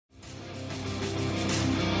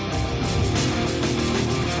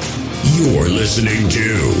You're listening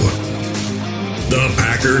to the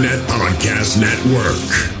Packernet Podcast Network.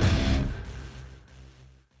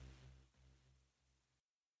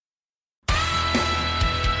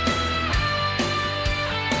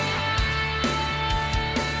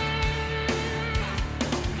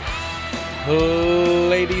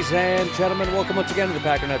 Ladies and gentlemen, welcome once again to the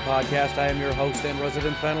Packernet Podcast. I am your host and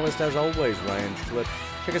resident panelist, as always, Ryan Schlitt.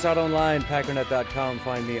 Check us out online, packernet.com.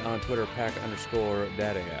 Find me on Twitter,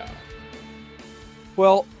 pack_daddy.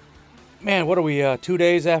 Well, man, what are we, 2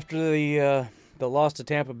 days after the loss to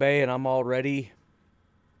Tampa Bay, and I'm already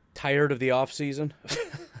tired of the offseason?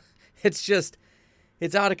 It's just,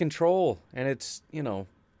 it's out of control, and it's,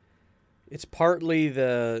 it's partly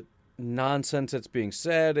the nonsense that's being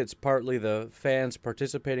said. It's partly the fans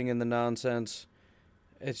participating in the nonsense.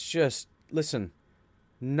 It's just, listen,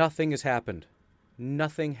 nothing has happened.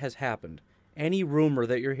 Nothing has happened. Any rumor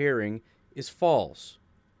that you're hearing is false.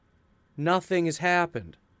 Nothing has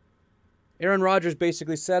happened. Aaron Rodgers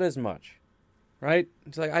basically said as much, right?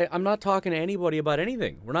 It's like, I'm not talking to anybody about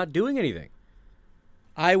anything. We're not doing anything.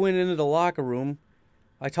 I went into the locker room.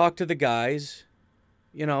 I talked to the guys.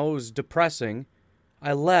 It was depressing.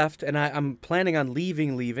 I left, and I'm planning on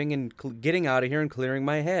leaving and getting out of here and clearing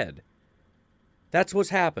my head. That's what's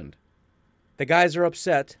happened. The guys are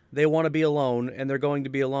upset. They want to be alone, and they're going to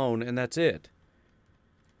be alone, and that's it.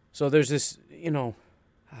 So there's this, I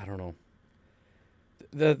don't know.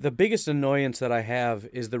 The biggest annoyance that I have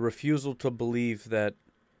is the refusal to believe that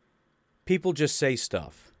people just say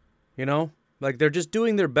stuff, Like they're just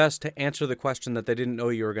doing their best to answer the question that they didn't know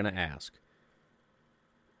you were going to ask.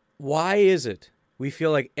 Why is it we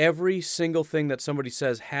feel like every single thing that somebody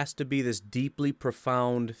says has to be this deeply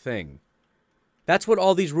profound thing? That's what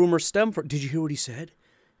all these rumors stem from. Did you hear what he said?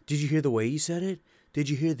 Did you hear the way he said it? Did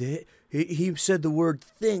you hear that? He said the word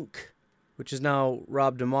think, which is now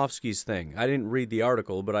Rob Demovsky's thing. I didn't read the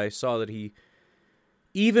article, but I saw that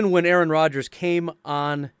even when Aaron Rodgers came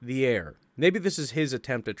on the air, maybe this is his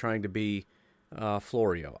attempt at trying to be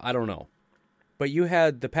Florio. I don't know. But you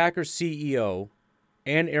had the Packers CEO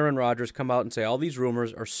and Aaron Rodgers come out and say all these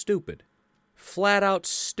rumors are stupid. Flat out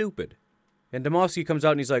stupid. And Demovsky comes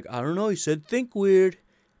out and he's like, I don't know, he said think weird.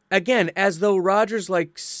 Again, as though Rodgers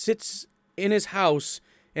sits in his house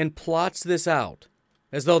and plots this out.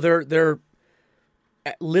 As though they're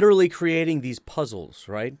literally creating these puzzles,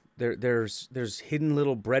 right? There's hidden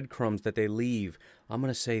little breadcrumbs that they leave. I'm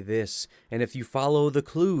going to say this, and if you follow the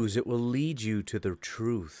clues, it will lead you to the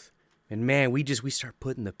truth. And man, we start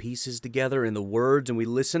putting the pieces together and the words, and we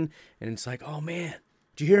listen, and it's like, oh man,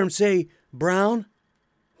 did you hear him say Brown?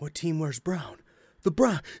 What team wears brown? The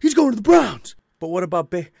Brown. He's going to the Browns. But what about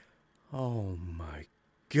Baker? Oh my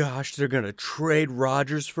gosh, they're going to trade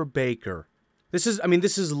Rodgers for Baker. This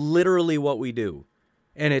is literally what we do.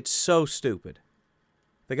 And it's so stupid.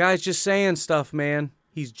 The guy's just saying stuff, man.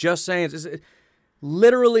 He's just saying.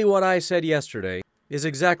 Literally what I said yesterday is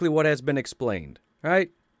exactly what has been explained, right?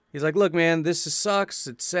 He's like, look, man, this sucks.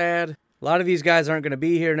 It's sad. A lot of these guys aren't going to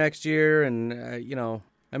be here next year. And, and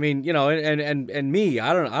me,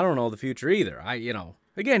 I don't know the future either.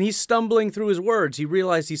 Again, he's stumbling through his words. He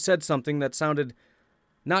realized he said something that sounded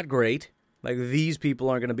not great. Like, these people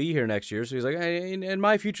aren't going to be here next year. So he's like, hey, and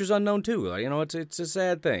my future's unknown too. It's a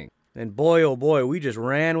sad thing. And boy, oh boy, we just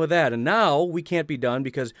ran with that. And now we can't be done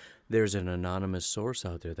because there's an anonymous source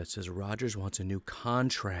out there that says Rodgers wants a new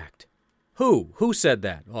contract. Who? Who said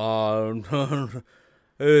that?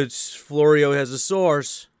 It's Florio has a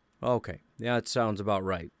source. Okay, yeah, it sounds about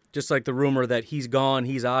right. Just like the rumor that he's gone,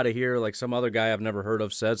 he's out of here, like some other guy I've never heard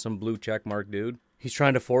of said, some blue checkmark dude. He's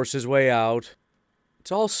trying to force his way out.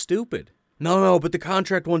 It's all stupid. No, but the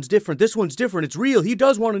contract one's different. This one's different. It's real. He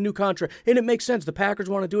does want a new contract, and it makes sense. The Packers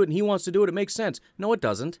want to do it, and he wants to do it. It makes sense. No, it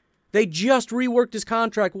doesn't. They just reworked his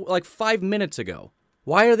contract like 5 minutes ago.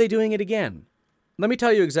 Why are they doing it again? Let me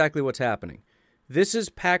tell you exactly what's happening. This is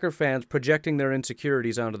Packer fans projecting their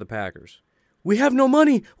insecurities onto the Packers. We have no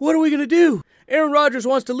money. What are we going to do? Aaron Rodgers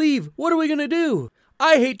wants to leave. What are we going to do?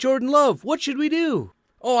 I hate Jordan Love. What should we do?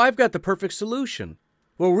 Oh, I've got the perfect solution.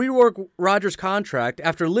 We'll rework Rodgers' contract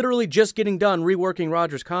after literally just getting done reworking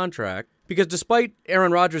Rodgers' contract, because despite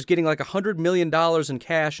Aaron Rodgers getting like $100 million in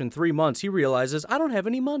cash in 3 months, he realizes, I don't have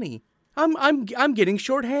any money. I'm getting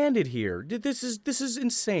shorthanded here. This is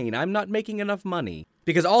insane. I'm not making enough money.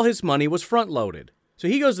 Because all his money was front-loaded. So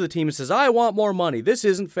he goes to the team and says, I want more money. This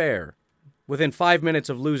isn't fair. Within 5 minutes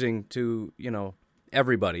of losing to,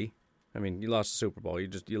 everybody, I mean, you lost the Super Bowl.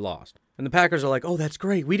 You lost. And the Packers are like, oh, that's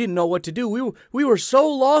great. We didn't know what to do. We were so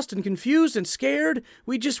lost and confused and scared.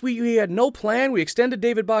 We had no plan. We extended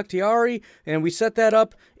David Bakhtiari, and we set that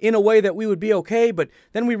up in a way that we would be okay. But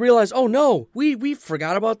then we realized, oh, no, we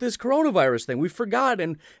forgot about this coronavirus thing. We forgot,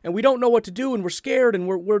 and we don't know what to do, and we're scared, and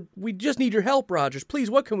we just need your help, Rodgers.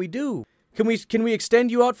 Please, what can we do? Can we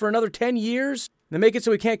extend you out for another 10 years? And make it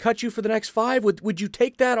so we can't cut you for the next 5? Would you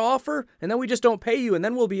take that offer? And then we just don't pay you, and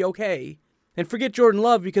then we'll be okay. And forget Jordan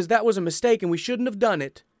Love, because that was a mistake, and we shouldn't have done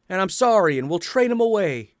it. And I'm sorry, and we'll trade him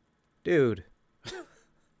away. Dude.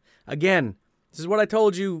 Again, this is what I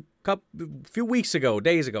told you a few weeks ago,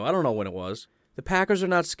 days ago. I don't know when it was. The Packers are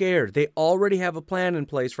not scared. They already have a plan in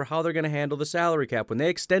place for how they're going to handle the salary cap. When they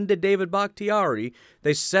extended David Bakhtiari,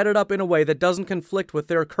 they set it up in a way that doesn't conflict with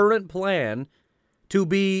their current plan to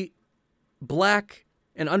be black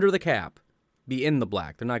and under the cap. Be in the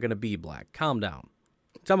black. They're not going to be black. Calm down.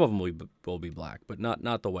 Some of them will be black, but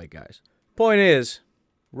not the white guys. Point is,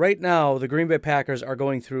 right now, the Green Bay Packers are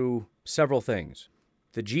going through several things.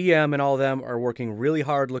 The GM and all of them are working really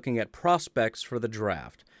hard looking at prospects for the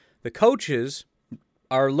draft. The coaches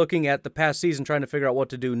are looking at the past season trying to figure out what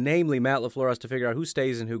to do, namely Matt LaFleur has to figure out who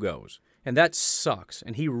stays and who goes. And that sucks,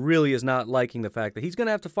 and he really is not liking the fact that he's going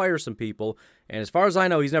to have to fire some people, and as far as I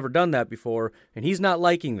know, he's never done that before, and he's not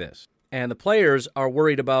liking this. And the players are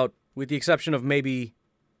worried about, with the exception of maybe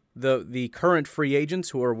the current free agents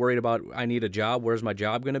who are worried about, I need a job, where's my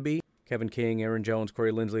job going to be? Kevin King, Aaron Jones,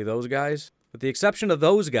 Corey Linsley, those guys. With the exception of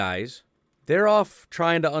those guys, they're off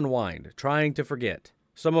trying to unwind, trying to forget.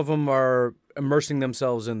 Some of them are immersing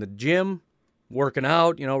themselves in the gym, working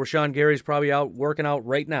out. You know, Rashawn Gary's probably out working out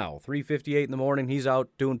right now. 3:58 in the morning, he's out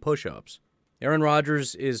doing push-ups. Aaron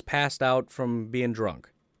Rodgers is passed out from being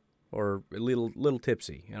drunk or a little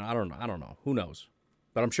tipsy. You know, I don't know. Who knows?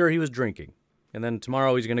 But I'm sure he was drinking. And then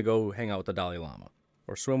tomorrow he's going to go hang out with the Dalai Lama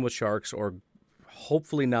or swim with sharks or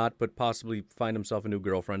hopefully not, but possibly find himself a new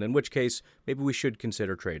girlfriend, in which case maybe we should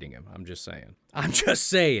consider trading him. I'm just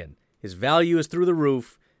saying. His value is through the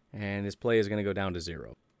roof, and his play is going to go down to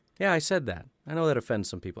 0. Yeah, I said that. I know that offends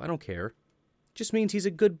some people. I don't care. It just means he's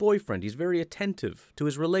a good boyfriend. He's very attentive to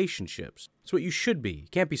his relationships. It's what you should be. You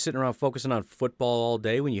can't be sitting around focusing on football all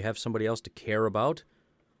day when you have somebody else to care about.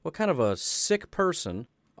 What kind of a sick person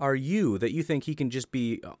are you that you think he can just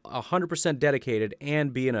be 100% dedicated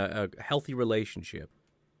and be in a healthy relationship?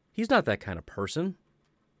 He's not that kind of person.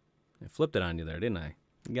 I flipped it on you there, didn't I?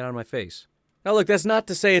 Get out of my face. Now, look, that's not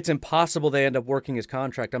to say it's impossible they end up working his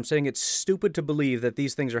contract. I'm saying it's stupid to believe that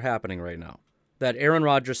these things are happening right now. That Aaron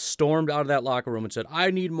Rodgers stormed out of that locker room and said,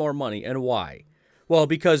 I need more money. And why? Well,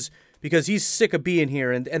 because he's sick of being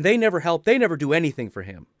here, and they never help. They never do anything for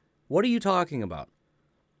him. What are you talking about?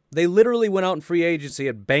 They literally went out in free agency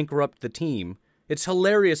and bankrupted the team. It's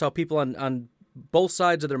hilarious how people on both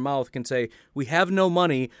sides of their mouth can say, we have no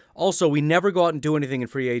money. Also, we never go out and do anything in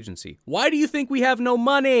free agency. Why do you think we have no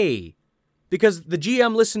money? Because the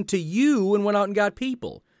GM listened to you and went out and got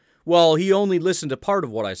people. Well, he only listened to part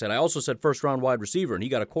of what I said. I also said first-round wide receiver, and he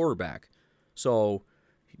got a quarterback. So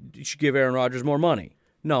you should give Aaron Rodgers more money.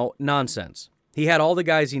 No, nonsense. He had all the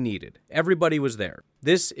guys he needed. Everybody was there.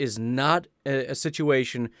 This is not a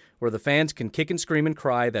situation where the fans can kick and scream and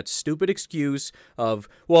cry. That stupid excuse of,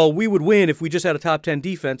 well, we would win if we just had a top 10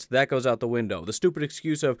 defense. That goes out the window. The stupid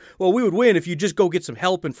excuse of, well, we would win if you just go get some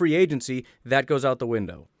help in free agency. That goes out the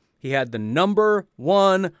window. He had the number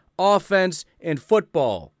 1 offense in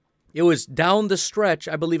football. It was down the stretch,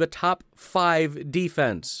 I believe, a top 5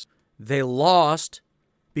 defense. They lost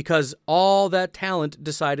because all that talent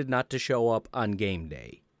decided not to show up on game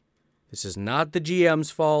day. This is not the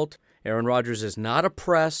GM's fault. Aaron Rodgers is not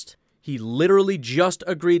oppressed. He literally just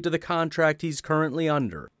agreed to the contract he's currently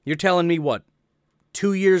under. You're telling me what?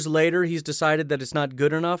 2 years later, he's decided that it's not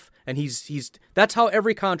good enough? And that's how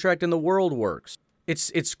every contract in the world works.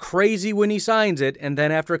 It's crazy when he signs it, and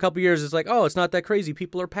then after a couple years, it's like, oh, it's not that crazy.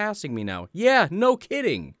 People are passing me now. Yeah, no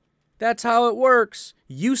kidding. That's how it works.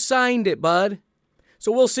 You signed it, bud.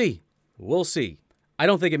 So we'll see. We'll see. I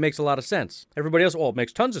don't think it makes a lot of sense. Everybody else, it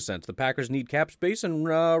makes tons of sense. The Packers need cap space, and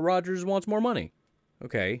Rodgers wants more money.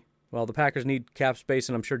 Okay, well, the Packers need cap space,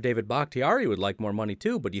 and I'm sure David Bakhtiari would like more money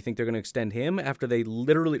too, but do you think they're going to extend him after they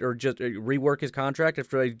literally, or just rework his contract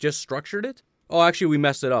after they just structured it? Oh, actually, we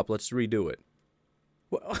messed it up. Let's redo it.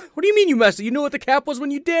 What do you mean you messed it? You knew what the cap was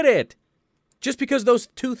when you did it. Just because those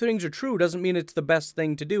two things are true doesn't mean it's the best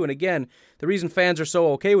thing to do. And again, the reason fans are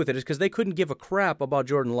so okay with it is because they couldn't give a crap about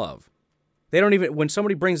Jordan Love. They don't even, when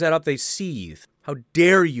somebody brings that up, they seethe. How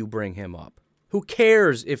dare you bring him up? Who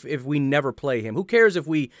cares if we never play him? Who cares if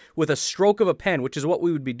we, with a stroke of a pen, which is what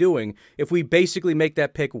we would be doing, if we basically make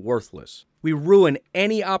that pick worthless? We ruin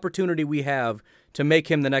any opportunity we have to make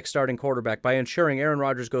him the next starting quarterback by ensuring Aaron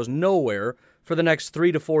Rodgers goes nowhere for the next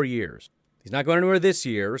 3 to 4 years. He's not going anywhere this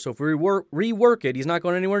year, so if we rework it, he's not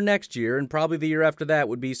going anywhere next year, and probably the year after that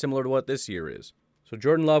would be similar to what this year is. So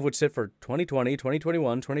Jordan Love would sit for 2020,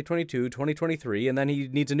 2021, 2022, 2023, and then he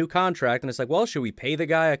needs a new contract. And it's like, well, should we pay the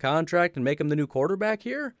guy a contract and make him the new quarterback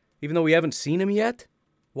here, even though we haven't seen him yet?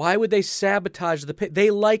 Why would they sabotage the pick? They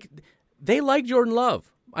like Jordan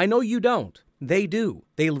Love. I know you don't. They do.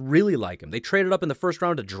 They really like him. They traded up in the first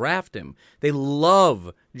round to draft him. They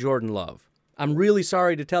love Jordan Love. I'm really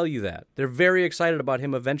sorry to tell you that. They're very excited about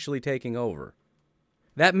him eventually taking over.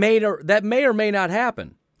 That may or may not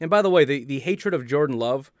happen. And by the way, the hatred of Jordan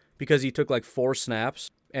Love because he took like 4 snaps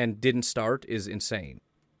and didn't start is insane.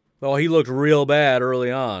 Well, he looked real bad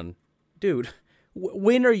early on. Dude,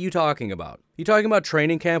 when are you talking about? You talking about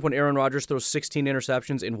training camp when Aaron Rodgers throws 16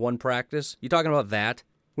 interceptions in one practice? You talking about that?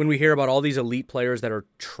 When we hear about all these elite players that are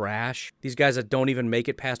trash, these guys that don't even make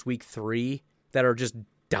it past week 3, that are just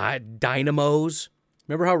dynamos?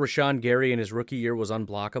 Remember how Rashawn Gary in his rookie year was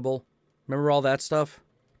unblockable? Remember all that stuff?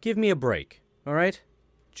 Give me a break, all right?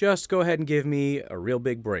 Just go ahead and give me a real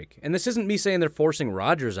big break. And this isn't me saying they're forcing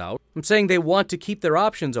Rodgers out. I'm saying they want to keep their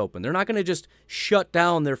options open. They're not going to just shut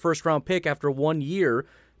down their first-round pick after 1 year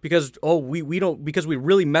because, because we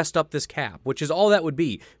really messed up this cap, which is all that would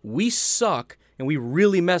be. We suck, and we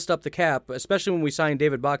really messed up the cap, especially when we signed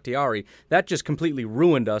David Bakhtiari. That just completely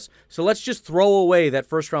ruined us. So let's just throw away that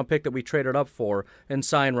first-round pick that we traded up for and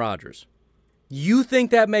sign Rodgers. You think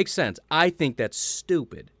that makes sense? I think that's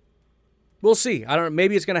stupid. We'll see. I don't know.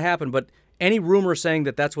 Maybe it's going to happen, but any rumor saying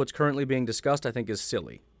that that's what's currently being discussed, I think is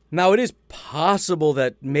silly. Now, it is possible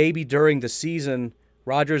that maybe during the season,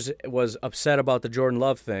 Rodgers was upset about the Jordan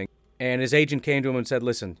Love thing, and his agent came to him and said,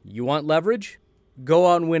 listen, you want leverage? Go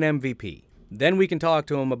out and win MVP. Then we can talk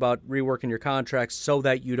to him about reworking your contract so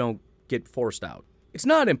that you don't get forced out. It's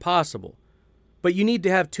not impossible, but you need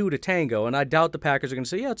to have 2 to tango, and I doubt the Packers are going to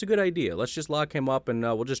say, yeah, it's a good idea. Let's just lock him up, and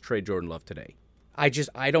we'll just trade Jordan Love today. I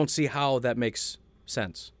don't see how that makes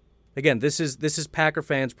sense. Again, this is Packer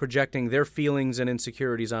fans projecting their feelings and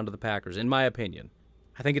insecurities onto the Packers, in my opinion.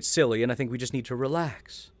 I think it's silly, and I think we just need to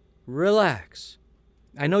relax. Relax.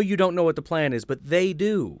 I know you don't know what the plan is, but they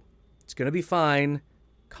do. It's going to be fine.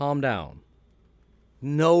 Calm down.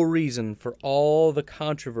 No reason for all the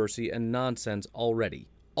controversy and nonsense already.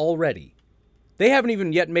 They haven't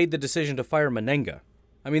even yet made the decision to fire Menenga.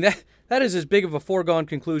 I mean, that is as big of a foregone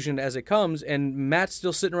conclusion as it comes, and Matt's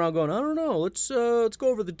still sitting around going, I don't know, let's go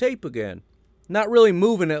over the tape again. Not really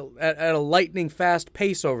moving at a lightning fast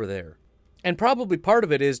pace over there. And probably part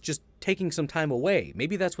of it is just taking some time away.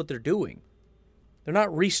 Maybe that's what they're doing. They're not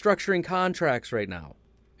restructuring contracts right now.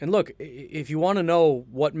 And look, if you want to know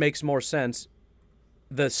what makes more sense,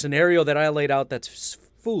 the scenario that I laid out that's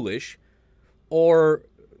foolish, or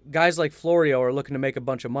guys like Florio are looking to make a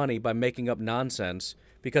bunch of money by making up nonsense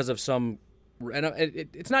because of some, and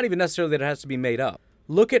it's not even necessarily that it has to be made up.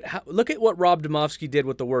 Look at what Rob Demovsky did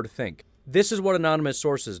with the word think. This is what anonymous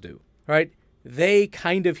sources do, right? They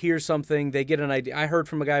kind of hear something, they get an idea. I heard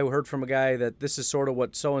from a guy who heard from a guy that this is sort of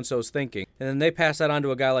what so-and-so's thinking. And then they pass that on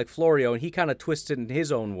to a guy like Florio, and he kind of twists it in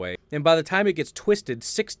his own way. And by the time it gets twisted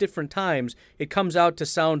 6 different times, it comes out to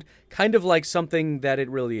sound kind of like something that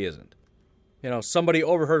it really isn't. You know, somebody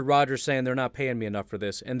overheard Rodgers saying they're not paying me enough for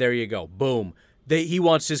this, and there you go. Boom. He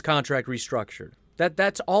wants his contract restructured.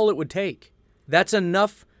 That's all it would take. That's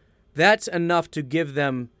enough to give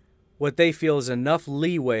them what they feel is enough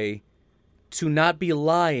leeway to not be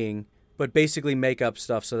lying, but basically make up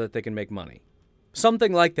stuff so that they can make money.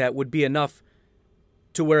 Something like that would be enough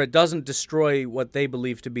to where it doesn't destroy what they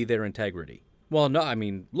believe to be their integrity. Well, no, I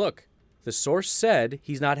mean, look, the source said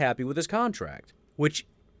he's not happy with his contract, which,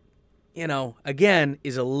 you know, again,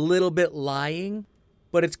 is a little bit lying,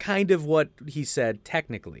 but it's kind of what he said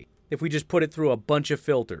technically, if we just put it through a bunch of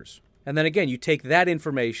filters. And then again, you take that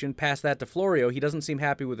information, pass that to Florio, he doesn't seem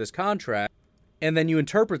happy with his contract, and then you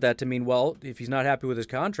interpret that to mean, well, if he's not happy with his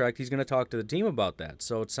contract, he's going to talk to the team about that.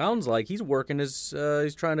 So it sounds like he's working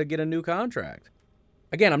he's trying to get a new contract.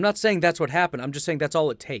 Again, I'm not saying that's what happened. I'm just saying that's all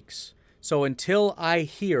it takes. So until I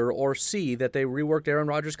hear or see that they reworked Aaron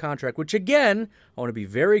Rodgers' contract, which again, I want to be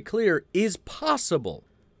very clear, is possible.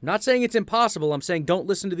 I'm not saying it's impossible. I'm saying don't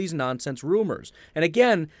listen to these nonsense rumors. And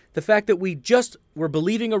again, the fact that we just were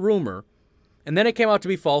believing a rumor, and then it came out to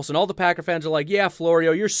be false, and all the Packer fans are like, yeah,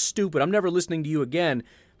 Florio, you're stupid. I'm never listening to you again.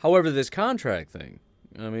 However, this contract thing,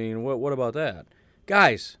 I mean, what about that?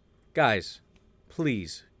 Guys,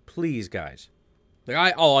 please, guys,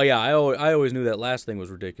 Like, I always knew that last thing was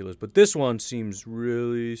ridiculous, but this one seems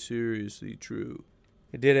really seriously true.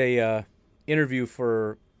 I did a interview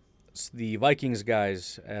for the Vikings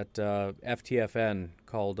guys at FTFN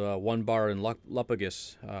called One Bar in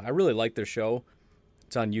Lupagus. I really like their show.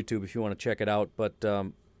 It's on YouTube if you want to check it out, but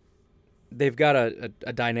they've got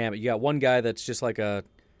a dynamic. You got one guy that's just like a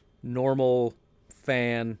normal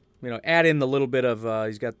fan, add in the little bit of,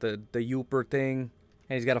 he's got the Youper thing,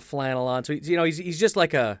 and he's got a flannel on. So, he's just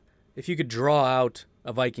like if you could draw out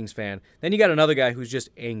a Vikings fan. Then you got another guy who's just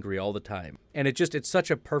angry all the time. And it's such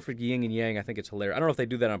a perfect yin and yang. I think it's hilarious. I don't know if they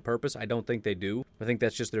do that on purpose. I don't think they do. I think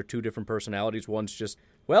that's just their two different personalities. One's just,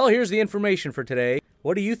 well, here's the information for today.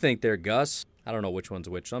 What do you think there, Gus? I don't know which one's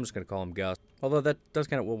which, so I'm just going to call him Gus. Although that does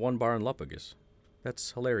kind of, One Bar in Lupagus.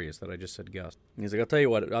 That's hilarious that I just said Gus. And he's like, I'll tell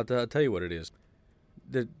you what it is.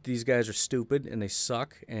 These guys are stupid and they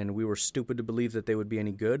suck, and we were stupid to believe that they would be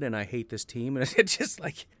any good, and I hate this team. And it's just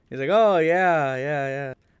like, he's like, oh,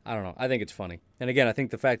 yeah. I don't know. I think it's funny. And again, I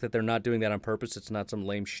think the fact that they're not doing that on purpose, it's not some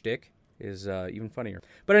lame shtick, is even funnier.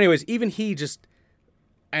 But anyways, even he just,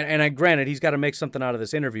 and granted, he's got to make something out of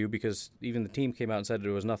this interview because even the team came out and said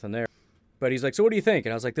there was nothing there. But he's like, so what do you think?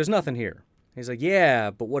 And I was like, there's nothing here. He's like, yeah,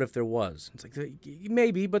 but what if there was? It's like,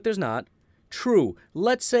 maybe, but there's not. True.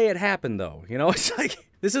 Let's say it happened, though. It's like,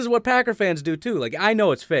 this is what Packer fans do, too. Like, I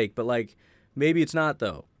know it's fake, but, like, maybe it's not,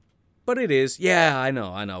 though. But it is. Yeah, I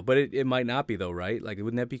know. But it might not be, though, right? Like,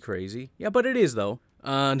 wouldn't that be crazy? Yeah, but it is, though.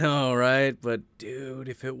 No, right? But, dude,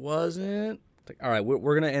 if it wasn't... Like, all right,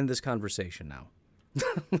 we're going to end this conversation now.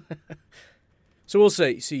 So we'll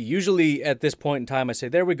say, usually at this point in time, I say,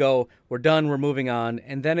 there we go, we're done, we're moving on,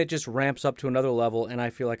 and then it just ramps up to another level, and I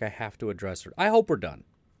feel like I have to address it. I hope we're done.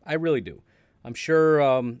 I really do. I'm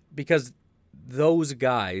sure, because those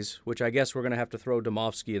guys, which I guess we're going to have to throw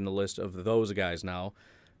Domofsky in the list of those guys now,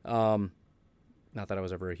 not that I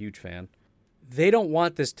was ever a huge fan, they don't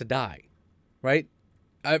want this to die, right?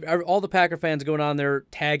 All the Packer fans going on there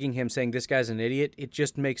tagging him, saying this guy's an idiot, it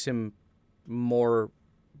just makes him more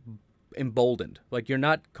emboldened. Like, you're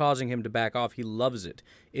not causing him to back off. He loves it.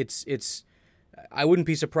 It's I wouldn't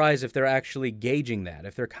be surprised if they're actually gauging that,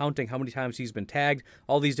 if they're counting how many times he's been tagged,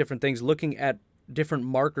 all these different things, looking at different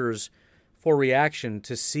markers for reaction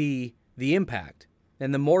to see the impact.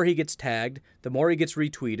 And the more he gets tagged, the more he gets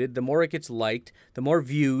retweeted, the more it gets liked, the more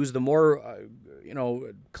views, the more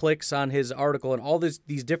clicks on his article, and all these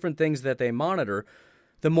different things that they monitor,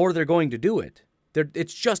 the more they're going to do it.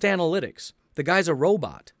 It's just analytics. The guy's a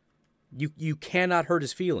robot. You cannot hurt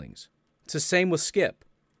his feelings. It's the same with Skip,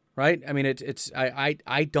 right? I mean,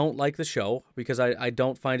 I don't like the show because I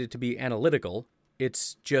don't find it to be analytical.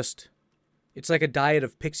 It's like a diet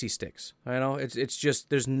of pixie sticks. It's just,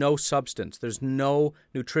 there's no substance. There's no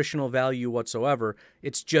nutritional value whatsoever.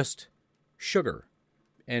 It's just sugar.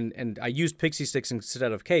 And I used pixie sticks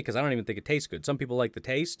instead of cake because I don't even think it tastes good. Some people like the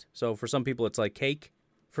taste. So for some people, it's like cake.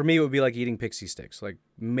 For me, it would be like eating pixie sticks. Like,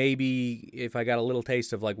 maybe if I got a little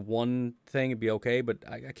taste of like one thing, it'd be okay, but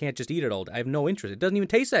I can't just eat it all. I have no interest. It doesn't even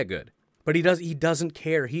taste that good. But he doesn't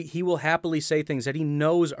care. He will happily say things that he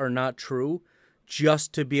knows are not true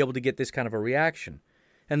just to be able to get this kind of a reaction.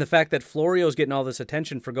 And the fact that Florio's getting all this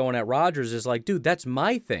attention for going at Rodgers is like, dude, that's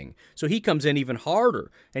my thing. So he comes in even harder,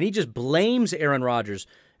 and he just blames Aaron Rodgers.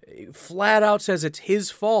 Flat out says it's his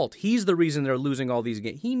fault. He's the reason they're losing all these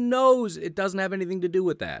games. He knows it doesn't have anything to do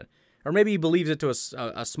with that. Or maybe he believes it to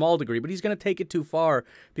a small degree, but he's going to take it too far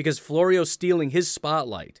because Florio's stealing his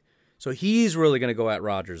spotlight. So he's really going to go at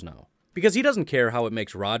Rodgers now. Because he doesn't care how it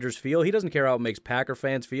makes Rodgers feel. He doesn't care how it makes Packer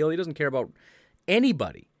fans feel. He doesn't care about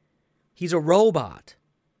anybody. He's a robot.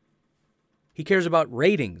 He cares about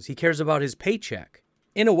ratings. He cares about his paycheck.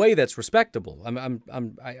 In a way that's respectable.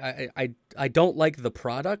 I don't like the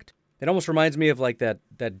product. It almost reminds me of like that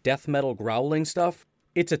death metal growling stuff.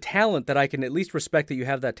 It's a talent that I can at least respect that you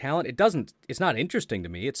have that talent. It's not interesting to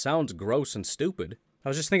me. It sounds gross and stupid. I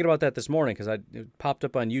was just thinking about that this morning because it popped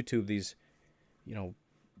up on YouTube, these,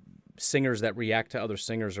 singers that react to other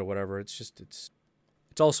singers or whatever. It's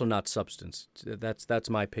also not substance. That's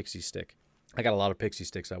my pixie stick. I got a lot of pixie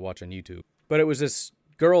sticks I watch on YouTube. But it was this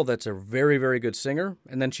girl that's a very, very good singer,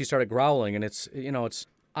 and then she started growling, and it's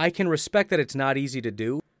I can respect that it's not easy to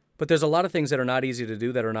do, but there's a lot of things that are not easy to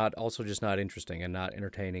do that are not also just not interesting and not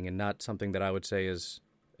entertaining and not something that I would say is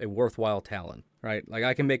a worthwhile talent, right? Like,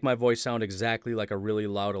 I can make my voice sound exactly like a really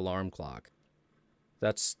loud alarm clock.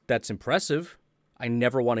 That's impressive. I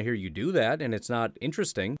never want to hear you do that, and it's not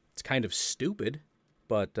interesting. It's kind of stupid,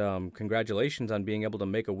 but congratulations on being able to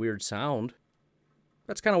make a weird sound.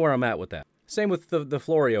 That's kind of where I'm at with that. Same with the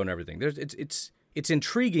Florio and everything. It's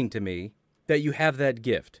intriguing to me that you have that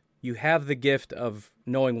gift. you have the gift of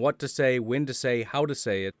knowing what to say, when to say, how to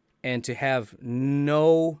say it, and to have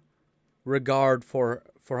no regard for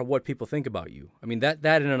what people think about you. I mean, that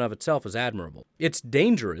in and of itself is admirable. It's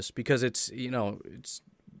dangerous because it's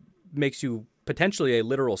makes you potentially a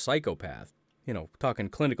literal psychopath. Talking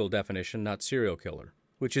clinical definition, not serial killer,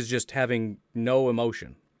 which is just having no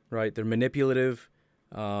emotion, right? They're manipulative,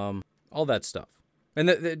 all that stuff. And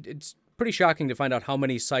it's pretty shocking to find out how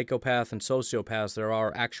many psychopaths and sociopaths there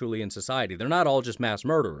are actually in society. They're not all just mass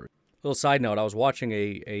murderers. Little side note, I was watching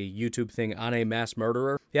a YouTube thing on a mass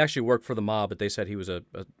murderer. He actually worked for the mob, but they said he was an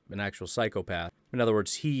actual psychopath. In other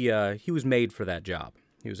words, he was made for that job.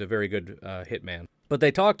 He was a very good hitman. But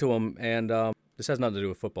they talked to him, and this has nothing to do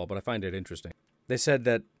with football, but I find it interesting. They said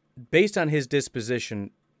that based on his disposition,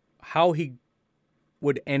 how he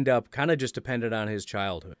would end up kind of just depended on his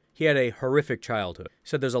childhood. He had a horrific childhood. He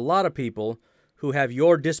said there's a lot of people who have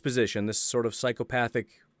your disposition, this sort of psychopathic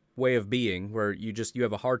way of being, where you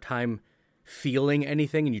have a hard time feeling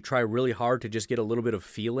anything and you try really hard to just get a little bit of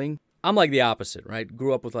feeling. I'm like the opposite, right?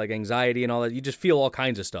 Grew up with like anxiety and all that. You just feel all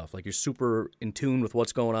kinds of stuff. Like you're super in tune with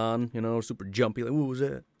what's going on, super jumpy. Like, what was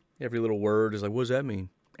that? Every little word is like, what does that mean?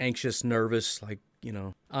 Anxious, nervous, like,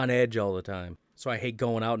 on edge all the time. So I hate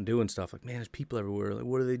going out and doing stuff. Like, man, there's people everywhere. Like,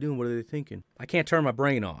 what are they doing? What are they thinking? I can't turn my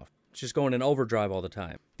brain off. It's just going in overdrive all the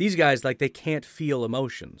time. These guys, like, they can't feel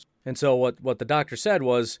emotions. And so what the doctor said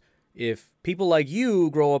was, if people like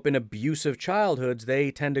you grow up in abusive childhoods,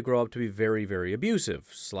 they tend to grow up to be very, very abusive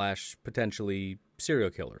 / potentially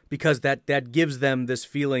serial killer. Because that gives them this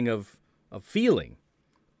feeling of feeling.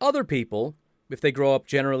 Other people, if they grow up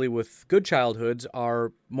generally with good childhoods,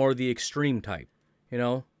 are more the extreme type,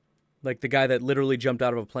 Like the guy that literally jumped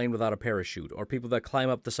out of a plane without a parachute, or people that climb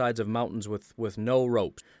up the sides of mountains with no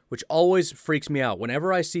ropes, which always freaks me out.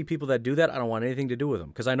 Whenever I see people that do that, I don't want anything to do with them,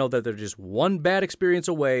 because I know that they're just one bad experience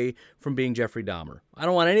away from being Jeffrey Dahmer. I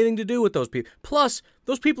don't want anything to do with those people. Plus,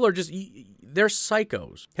 those people are they're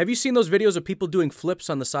psychos. Have you seen those videos of people doing flips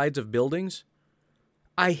on the sides of buildings?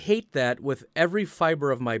 I hate that with every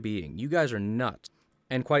fiber of my being. You guys are nuts,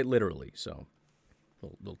 and quite literally, so...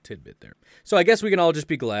 Little tidbit there. So I guess we can all just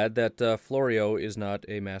be glad that Florio is not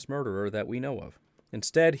a mass murderer that we know of.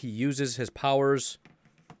 Instead, he uses his powers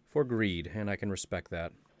for greed, and I can respect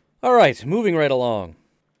that. All right, moving right along.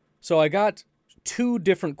 So I got 2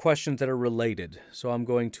 different questions that are related, so I'm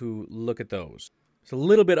going to look at those. It's a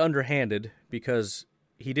little bit underhanded because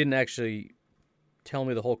he didn't actually tell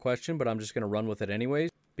me the whole question, but I'm just going to run with it anyways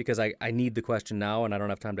because I need the question now, and I don't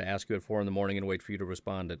have time to ask you at 4 in the morning and wait for you to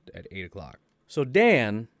respond at 8 o'clock. So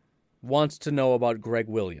Dan wants to know about Greg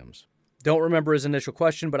Williams. Don't remember his initial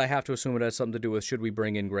question, but I have to assume it has something to do with should we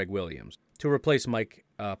bring in Greg Williams to replace Mike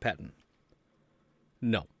Pettine.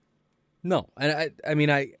 No. And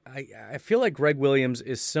I feel like Greg Williams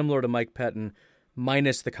is similar to Mike Pettine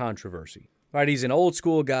minus the controversy. Right? He's an old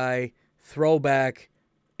school guy, throwback,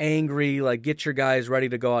 angry, like get your guys ready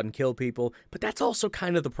to go out and kill people. But that's also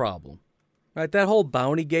kind of the problem. Right? That whole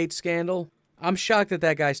Bountygate scandal. I'm shocked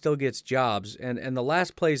that guy still gets jobs, and the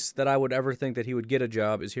last place that I would ever think that he would get a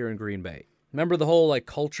job is here in Green Bay. Remember the whole, like,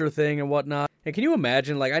 culture thing and whatnot? And can you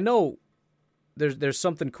imagine, like, I know there's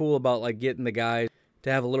something cool about, like, getting the guys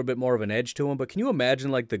to have a little bit more of an edge to them, but can you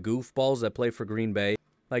imagine, like, the goofballs that play for Green Bay,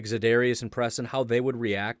 like Za'Darius and Preston, how they would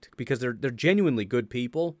react? Because they're genuinely good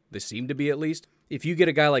people, they seem to be at least, if you get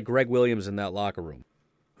a guy like Greg Williams in that locker room,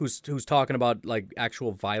 who's talking about, like,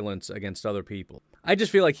 actual violence against other people. I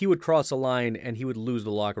just feel like he would cross a line and he would lose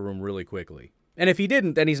the locker room really quickly. And if he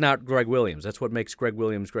didn't, then he's not Greg Williams. That's what makes Greg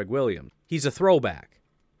Williams Greg Williams. He's a throwback.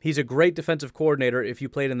 He's a great defensive coordinator if you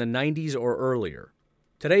played in the 90s or earlier.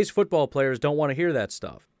 Today's football players don't want to hear that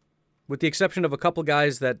stuff. With the exception of a couple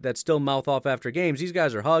guys that still mouth off after games, these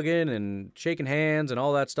guys are hugging and shaking hands and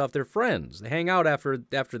all that stuff. They're friends. They hang out after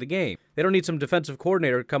the game. They don't need some defensive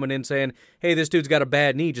coordinator coming in saying, hey, this dude's got a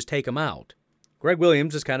bad knee, just take him out. Greg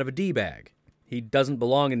Williams is kind of a D-bag. He doesn't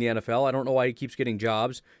belong in the NFL. I don't know why he keeps getting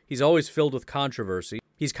jobs. He's always filled with controversy.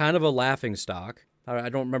 He's kind of a laughingstock. I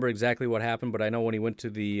don't remember exactly what happened, but I know when he went to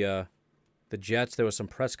the Jets, there was some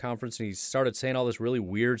press conference, and he started saying all this really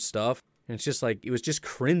weird stuff. And it's just like, it was just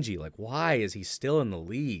cringy. Like, why is he still in the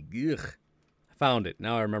league? Ugh. I found it.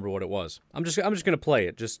 Now I remember what it was. I'm just going to play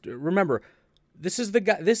it. Just remember, this is the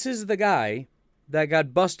guy that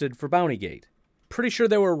got busted for Bountygate. Pretty sure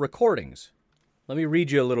there were recordings. Let me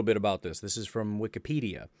read you a little bit about this. This is from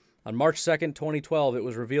Wikipedia. On March 2nd, 2012, it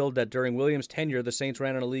was revealed that during Williams' tenure, the Saints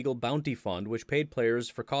ran an illegal bounty fund which paid players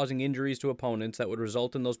for causing injuries to opponents that would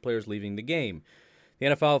result in those players leaving the game. The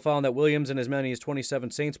NFL found that Williams and as many as 27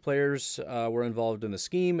 Saints players were involved in the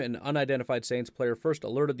scheme. An unidentified Saints player first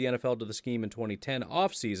alerted the NFL to the scheme in 2010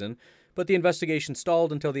 offseason, but the investigation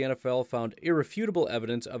stalled until the NFL found irrefutable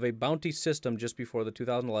evidence of a bounty system just before the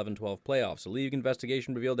 2011-12 playoffs. A league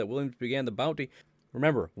investigation revealed that Williams began the bounty.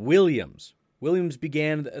 Remember, Williams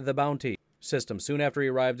began the bounty system soon after he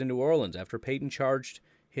arrived in New Orleans, after Peyton charged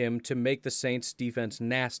him to make the Saints' defense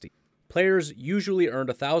nasty. Players usually earned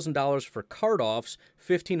 $1,000 for card-offs,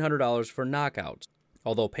 $1,500 for knockouts,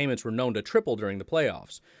 although payments were known to triple during the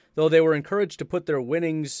playoffs, though they were encouraged to put their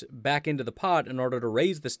winnings back into the pot in order to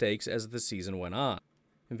raise the stakes as the season went on.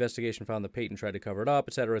 Investigation found that Peyton tried to cover it up,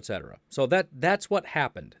 etc., etc. So that's what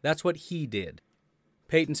happened. That's what he did.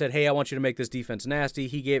 Peyton said, hey, I want you to make this defense nasty.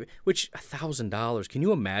 He gave, which, $1,000. Can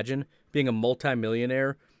you imagine being a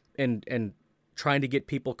multimillionaire and trying to get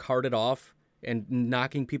people carted off and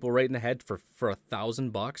knocking people right in the head for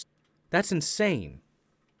 $1,000? That's insane.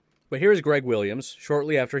 But here's Greg Williams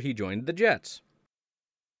shortly after he joined the Jets.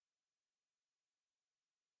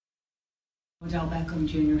 Odell Beckham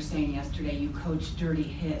Jr. saying yesterday you coached dirty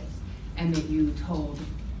hits and that you told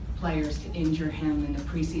players to injure him in the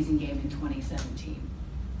preseason game in 2017.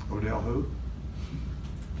 Odell who?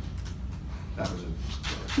 That was it.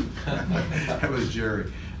 That was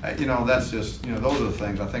Jerry. That's just, those are the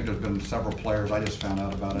things. I think there's been several players, I just found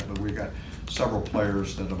out about it, but we've got several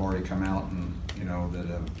players that have already come out and, that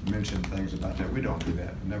have mentioned things about that. We don't do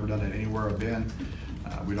that. We've never done that anywhere I've been.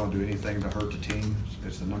 We don't do anything to hurt the team.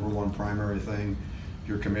 It's the number one primary thing. If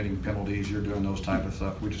you're committing penalties, you're doing those type of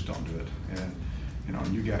stuff. We just don't do it.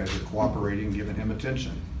 And, you guys are cooperating, giving him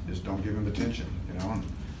attention. Just don't give him attention, and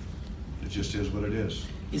it just is what it is.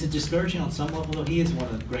 Is it discouraging on some level, though? He's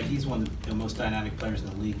one of the most dynamic players in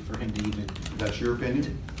the league. For him to even... That's your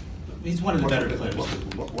opinion? He's one of the better players.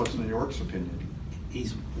 What's New York's opinion?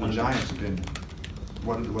 He's the Giants' opinion.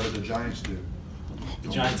 What did the Giants do? The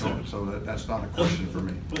Giants are... So that's not a question for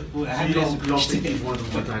me. You don't think he's one of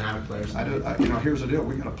the more dynamic players? Here's the deal.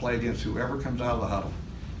 We got to play against whoever comes out of the huddle.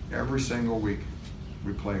 Every single week,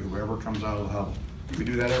 we play whoever comes out of the huddle. We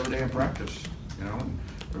do that every day in practice, and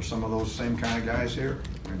there's some of those same kind of guys here,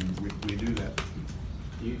 and we do that.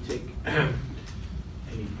 Do you take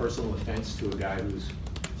any personal offense to a guy who's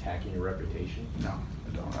attacking your reputation? No,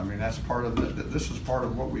 I don't. That's part of this is part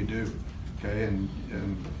of what we do, okay? And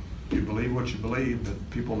you believe what you believe, but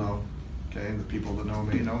people know, okay? And the people that know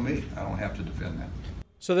me. I don't have to defend that.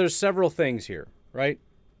 So there's several things here, right?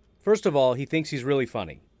 First of all, he thinks he's really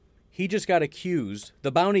funny. He just got accused,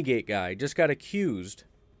 the Bountygate guy just got accused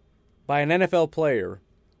by an NFL player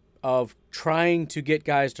of trying to get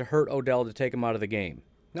guys to hurt Odell to take him out of the game.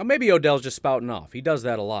 Now, maybe Odell's just spouting off. He does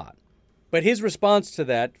that a lot. But his response to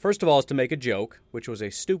that, first of all, is to make a joke, which was a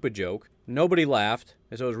stupid joke. Nobody laughed,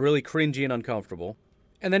 so it was really cringy and uncomfortable.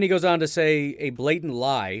 And then he goes on to say a blatant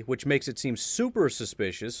lie, which makes it seem super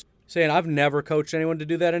suspicious, saying, I've never coached anyone to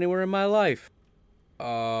do that anywhere in my life.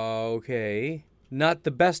 Okay. Not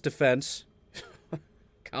the best defense,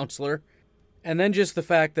 counselor. And then just the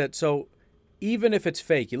fact that, so even if it's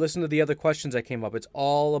fake, you listen to the other questions that came up, it's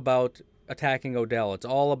all about attacking Odell. It's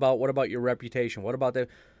all about, what about your reputation? What about that?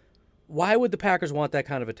 Why would the Packers want that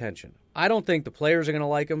kind of attention? I don't think the players are going to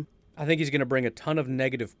like him. I think he's going to bring a ton of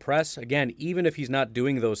negative press. Again, even if he's not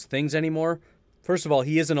doing those things anymore, first of all,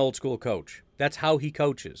 he is an old school coach. That's how he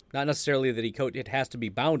coaches. Not necessarily that it has to be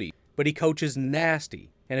bounty, but he coaches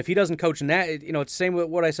nasty. And if he doesn't coach it's the same with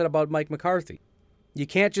what I said about Mike McCarthy. You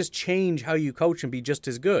can't just change how you coach and be just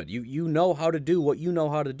as good. You know how to do what you know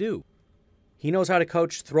how to do. He knows how to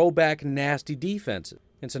coach throwback nasty defenses.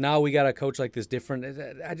 And so now we got a coach like this different.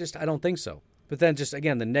 I don't think so. But then just,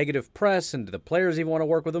 again, the negative press, and do the players even want to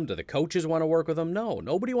work with him? Do the coaches want to work with him? No,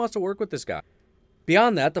 nobody wants to work with this guy.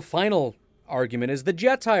 Beyond that, the final argument is the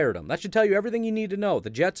Jets hired him. That should tell you everything you need to know. The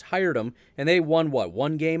Jets hired him, and they won,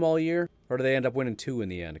 one game all year? Or do they end up winning 2 in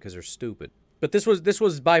the end because they're stupid? But this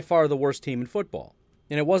was by far the worst team in football.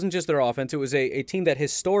 And it wasn't just their offense. It was a team that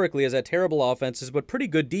historically has had terrible offenses but pretty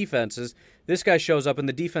good defenses. This guy shows up, and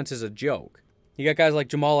the defense is a joke. You got guys like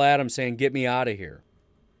Jamal Adams saying, get me out of here.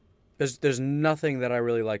 There's nothing that I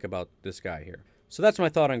really like about this guy here. So that's my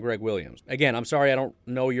thought on Greg Williams. Again, I'm sorry I don't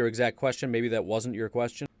know your exact question. Maybe that wasn't your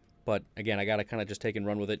question. But again, I got to kind of just take and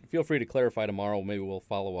run with it. Feel free to clarify tomorrow. Maybe we'll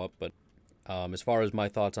follow up. But as far as my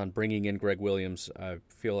thoughts on bringing in Greg Williams, I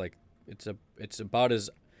feel like it's about as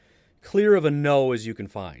clear of a no as you can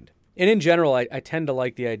find. And in general, I tend to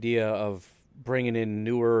like the idea of bringing in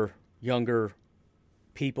newer, younger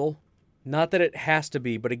people. Not that it has to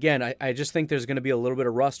be, but again, I just think there's going to be a little bit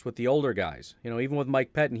of rust with the older guys. Even with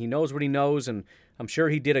Mike Pettin, he knows what he knows, and I'm sure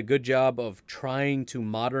he did a good job of trying to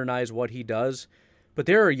modernize what he does. But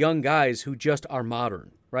there are young guys who just are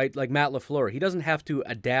modern, right? Like Matt LaFleur. He doesn't have to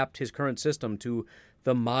adapt his current system to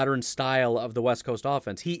the modern style of the West Coast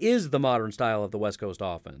offense. He is the modern style of the West Coast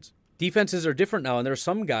offense. Defenses are different now, and there are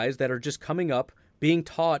some guys that are just coming up, being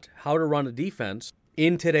taught how to run a defense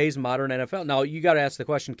in today's modern NFL. Now, you got to ask the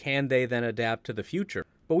question, can they then adapt to the future?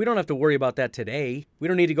 But we don't have to worry about that today. We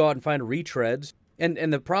don't need to go out and find retreads.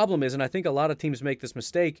 And the problem is, and I think a lot of teams make this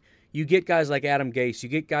mistake, you get guys like Adam Gase, you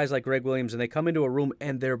get guys like Greg Williams, and they come into a room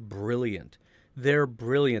and they're brilliant. They're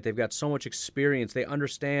brilliant. They've got so much experience. They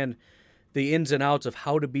understand the ins and outs of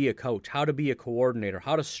how to be a coach, how to be a coordinator,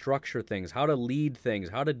 how to structure things, how to lead things,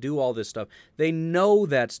 how to do all this stuff. They know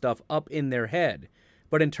that stuff up in their head.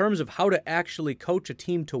 But in terms of how to actually coach a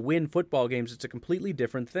team to win football games, it's a completely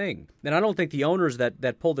different thing. And I don't think the owners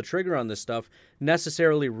that pull the trigger on this stuff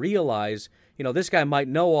necessarily realize, this guy might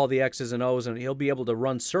know all the X's and O's and he'll be able to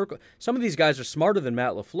run circle. Some of these guys are smarter than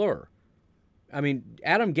Matt LaFleur. I mean,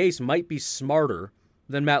 Adam Gase might be smarter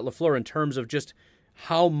than Matt LaFleur in terms of just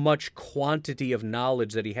how much quantity of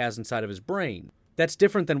knowledge that he has inside of his brain. That's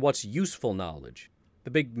different than what's useful knowledge.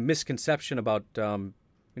 The big misconception about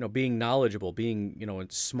being knowledgeable, being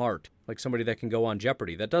smart, like somebody that can go on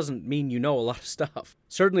Jeopardy. That doesn't mean you know a lot of stuff.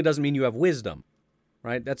 Certainly doesn't mean you have wisdom,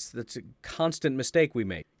 right? That's a constant mistake we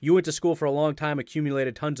make. You went to school for a long time,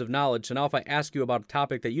 accumulated tons of knowledge, so now if I ask you about a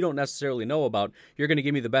topic that you don't necessarily know about, you're going to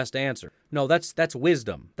give me the best answer. No, that's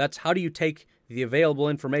wisdom. That's how do you take the available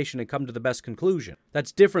information and come to the best conclusion.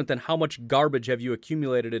 That's different than how much garbage have you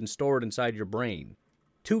accumulated and stored inside your brain.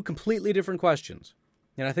 Two completely different questions.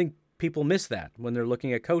 And I think people miss that when they're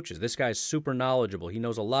looking at coaches. This guy's super knowledgeable. He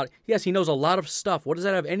knows a lot. Yes, he knows a lot of stuff. What does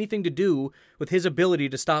that have anything to do with his ability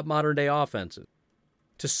to stop modern-day offenses?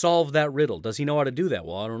 To solve that riddle. Does he know how to do that?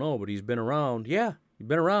 Well, I don't know, but he's been around. Yeah, he's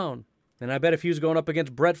been around. And I bet if he was going up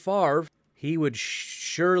against Brett Favre, he would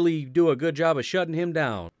surely do a good job of shutting him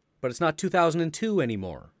down. But it's not 2002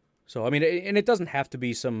 anymore. So, I mean, and it doesn't have to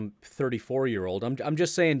be some 34-year-old. I'm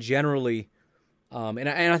just saying generally, and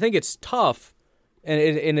I think it's tough, and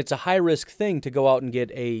it's a high-risk thing to go out and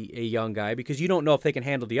get a young guy because you don't know if they can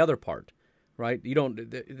handle the other part, right? You don't.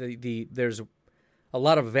 There's a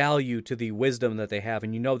lot of value to the wisdom that they have,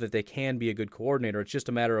 and you know that they can be a good coordinator. It's just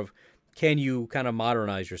a matter of can you kind of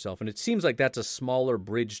modernize yourself, and it seems like that's a smaller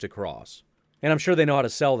bridge to cross. And I'm sure they know how to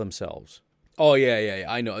sell themselves. Oh yeah,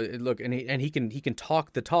 I know. Look, and he can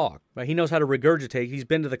talk the talk. Right? He knows how to regurgitate. He's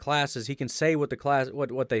been to the classes. He can say what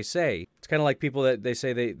they say. It's kind of like people that they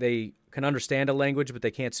say they can understand a language but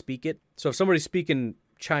they can't speak it. So if somebody's speaking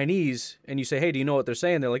Chinese and you say, "Hey, do you know what they're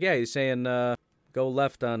saying?" They're like, "Yeah, he's saying go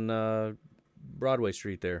left on Broadway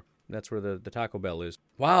Street there. That's where the Taco Bell is."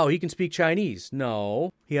 Wow, he can speak Chinese.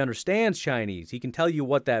 No, he understands Chinese. He can tell you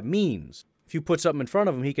what that means. If you put something in front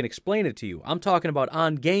of him, he can explain it to you. I'm talking about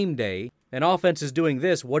on game day. An offense is doing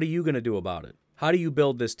this. What are you going to do about it? How do you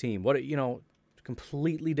build this team?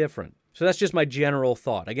 Completely different. So that's just my general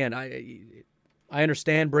thought. Again, I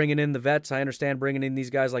understand bringing in the vets. I understand bringing in these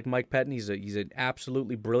guys like Mike Pettin. He's an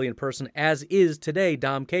absolutely brilliant person, as is today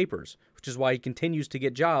Dom Capers, which is why he continues to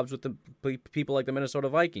get jobs with the people like the Minnesota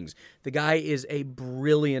Vikings. The guy is a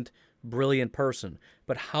brilliant, brilliant person.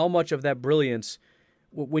 But how much of that brilliance,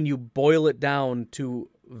 when you boil it down to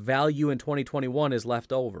value in 2021, is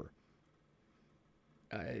left over?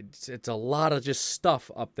 It's a lot of just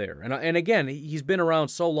stuff up there. And again, he's been around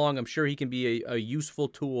so long, I'm sure he can be a useful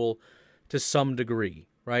tool to some degree,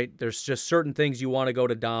 right? There's just certain things you want to go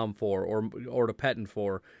to Dom for or to Pettin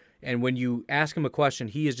for. And when you ask him a question,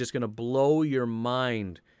 he is just going to blow your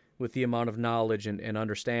mind with the amount of knowledge and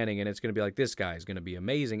understanding. And it's going to be like, this guy is going to be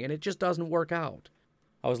amazing. And it just doesn't work out.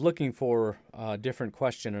 I was looking for a different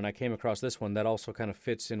question, and I came across this one that also kind of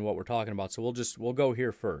fits in what we're talking about. So we'll go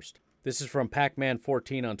here first. This is from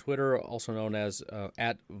Pacman14 on Twitter, also known as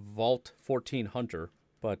at Vault14Hunter.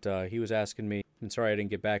 But he was asking me, and sorry I didn't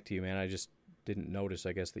get back to you, man. I just didn't notice,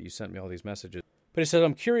 I guess, that you sent me all these messages. But he said,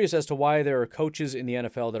 I'm curious as to why there are coaches in the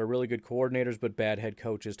NFL that are really good coordinators but bad head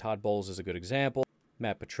coaches. Todd Bowles is a good example.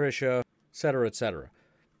 Matt Patricia, et cetera, et cetera.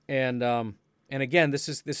 And again, this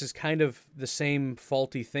is kind of the same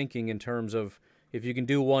faulty thinking in terms of if you can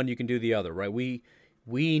do one, you can do the other, right?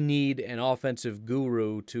 We need an offensive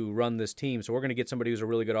guru to run this team, so we're going to get somebody who's a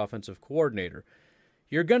really good offensive coordinator.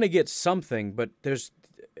 You're going to get something, but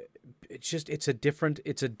it's a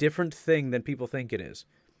different thing than people think it is.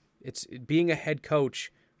 It's being a head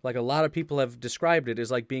coach, like a lot of people have described it,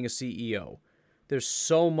 is like being a CEO. There's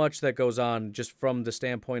so much that goes on just from the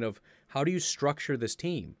standpoint of how do you structure this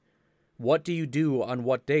team? What do you do on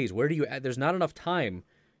what days? There's not enough time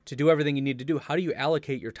to do everything you need to do. How do you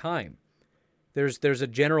allocate your time? There's a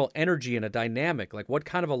general energy and a dynamic. Like, what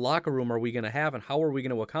kind of a locker room are we going to have, and how are we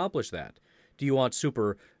going to accomplish that? Do you want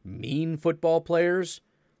super mean football players,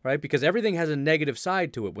 right? Because everything has a negative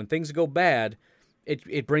side to it. When things go bad,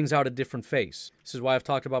 it brings out a different face. This is why I've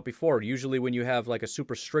talked about before. Usually when you have like a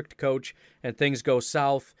super strict coach and things go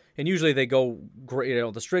south, and usually they go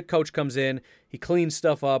great, the strict coach comes in, he cleans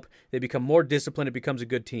stuff up, they become more disciplined, it becomes a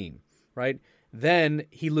good team, right? Then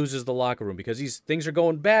he loses the locker room because things are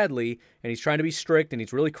going badly, and he's trying to be strict, and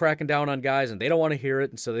he's really cracking down on guys, and they don't want to hear it,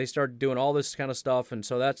 and so they start doing all this kind of stuff, and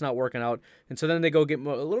so that's not working out, and so then they go get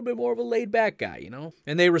a little bit more of a laid-back guy,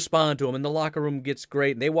 and they respond to him, and the locker room gets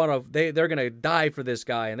great, and they're going to die for this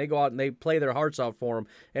guy, and they go out and they play their hearts out for him,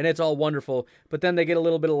 and it's all wonderful, but then they get a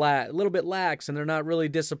little bit lax, and they're not really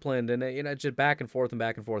disciplined, and it's just back and forth and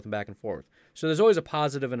back and forth and back and forth. So there's always a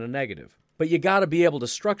positive and a negative, but you got to be able to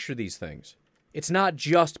structure these things. It's not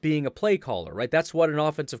just being a play caller, right? That's what an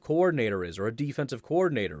offensive coordinator is, or a defensive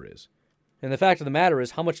coordinator is. And the fact of the matter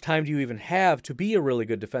is, how much time do you even have to be a really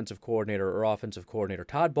good defensive coordinator or offensive coordinator?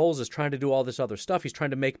 Todd Bowles is trying to do all this other stuff. He's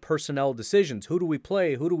trying to make personnel decisions. Who do we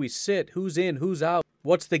play? Who do we sit? Who's in? Who's out?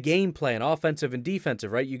 What's the game plan, offensive and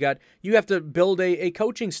defensive, right? You have to build a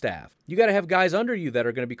coaching staff. You got to have guys under you that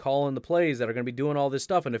are going to be calling the plays, that are going to be doing all this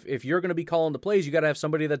stuff. And if you're going to be calling the plays, you got to have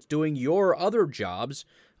somebody that's doing your other jobs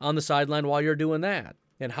on the sideline while you're doing that.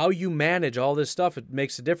 And how you manage all this stuff, it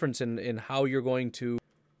makes a difference in how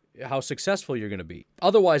successful you're going to be.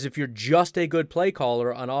 Otherwise, if you're just a good play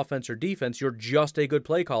caller on offense or defense, you're just a good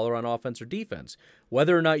play caller on offense or defense.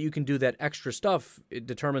 Whether or not you can do that extra stuff, it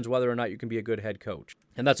determines whether or not you can be a good head coach.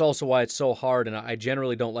 And that's also why it's so hard, and I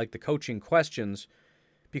generally don't like the coaching questions,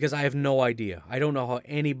 because I have no idea. I don't know how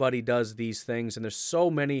anybody does these things, and there's so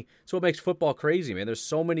many. It's what makes football crazy, man. There's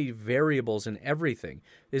so many variables in everything.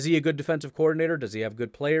 Is he a good defensive coordinator? Does he have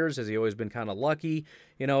good players? Has he always been kind of lucky?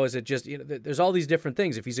 Is it just, there's all these different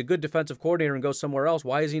things. If he's a good defensive coordinator and goes somewhere else,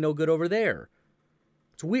 why is he no good over there?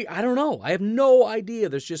 It's weird. I don't know. I have no idea.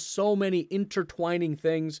 There's just so many intertwining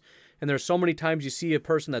things, and there's so many times you see a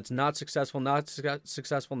person that's not successful,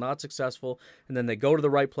 and then they go to the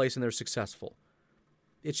right place and they're successful.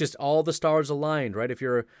 It's just all the stars aligned, right? If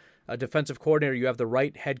you're a defensive coordinator, you have the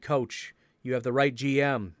right head coach, you have the right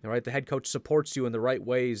GM, right? The head coach supports you in the right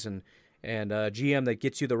ways, and a GM that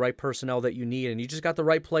gets you the right personnel that you need, and you just got the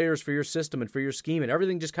right players for your system and for your scheme, and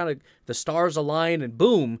everything just kind of, the stars align, and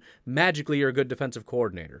boom, magically you're a good defensive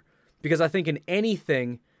coordinator. Because I think in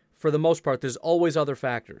anything, for the most part, there's always other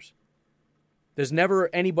factors. There's never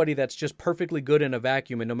anybody that's just perfectly good in a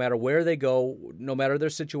vacuum, and no matter where they go, no matter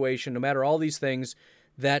their situation, no matter all these things,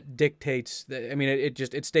 that dictates,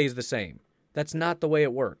 it stays the same. That's not the way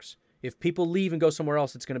it works. If people leave and go somewhere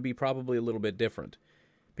else, it's going to be probably a little bit different.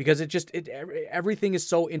 Because everything is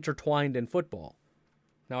so intertwined in football.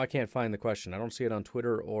 Now I can't find the question. I don't see it on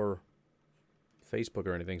Twitter or Facebook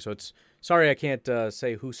or anything. So sorry I can't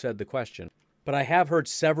say who said the question. But I have heard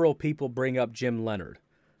several people bring up Jim Leonhard.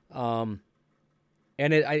 And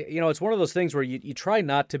it's one of those things where you try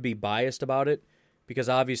not to be biased about it. Because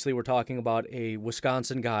obviously we're talking about a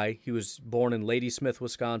Wisconsin guy. He was born in Ladysmith,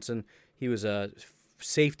 Wisconsin. He was a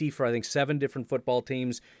safety for, I think, 7 different football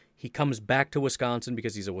teams. He comes back to Wisconsin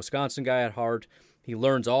because he's a Wisconsin guy at heart. He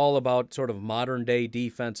learns all about sort of modern-day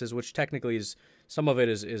defenses, which technically is, some of it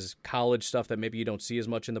is college stuff that maybe you don't see as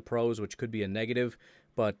much in the pros, which could be a negative.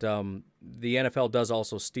 But the NFL does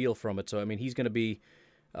also steal from it. So, he's going to be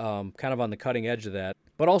kind of on the cutting edge of that.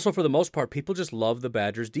 But also, for the most part, people just love the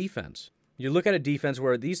Badgers' defense. You look at a defense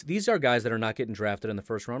where these are guys that are not getting drafted in the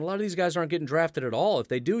first round. A lot of these guys aren't getting drafted at all. If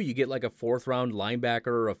they do, you get like a 4th-round linebacker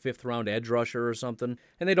or a 5th-round edge rusher or something,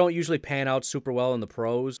 and they don't usually pan out super well in the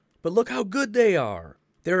pros. But look how good they are.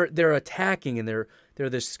 They're attacking, and they're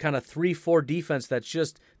this kind of 3-4 defense that's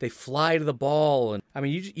just, they fly to the ball. And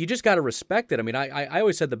you just got to respect it. I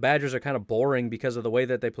always said the Badgers are kind of boring because of the way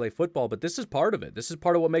that they play football, but this is part of it. This is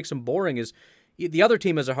part of what makes them boring is the other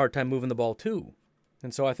team has a hard time moving the ball too.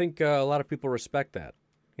 And so I think a lot of people respect that.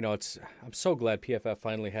 I'm so glad PFF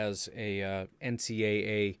finally has a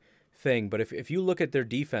NCAA thing. But if you look at their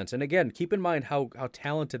defense, and again, keep in mind how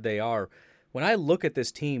talented they are. When I look at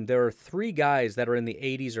this team, there are 3 guys that are in the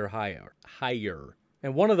 80s or higher.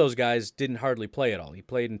 And one of those guys didn't hardly play at all. He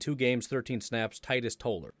played in 2 games, 13 snaps, Titus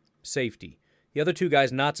Toller, safety. The other 2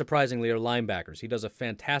 guys, not surprisingly, are linebackers. He does a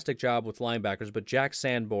fantastic job with linebackers, but Jack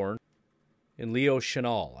Sanborn and Leo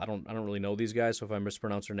Chenal. I don't really know these guys, so if I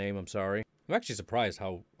mispronounce their name, I'm sorry. I'm actually surprised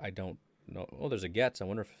how I don't know. Oh, there's a Getz. I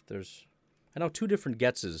wonder if there's... I know 2 different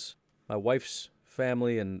Getzes. My wife's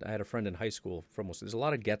family, and I had a friend in high school from Wisconsin. There's a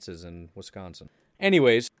lot of Getzes in Wisconsin.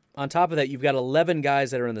 Anyways, On top of that, you've got 11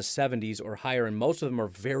 guys that are in the 70s or higher, and most of them are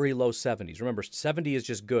very low 70s. Remember, 70 is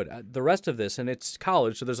just good. The rest of this, and it's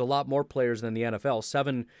college, so there's a lot more players than the NFL.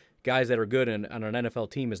 7 guys that are good on an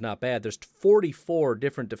NFL team is not bad. There's 44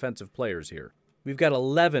 different defensive players here. We've got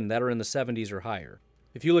 11 that are in the 70s or higher.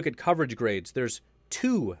 If you look at coverage grades, there's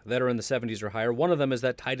 2 that are in the 70s or higher. One of them is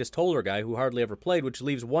that Titus Toller guy who hardly ever played, which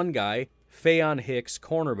leaves one guy, Faion Hicks,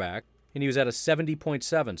 cornerback, and he was at a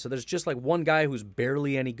 70.7. So there's just like one guy who's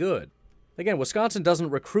barely any good. Again, Wisconsin doesn't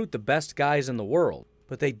recruit the best guys in the world,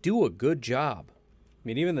 but they do a good job. I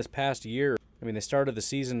mean, even this past year, they started the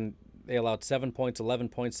season, they allowed 7 points, 11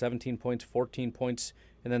 points, 17 points, 14 points,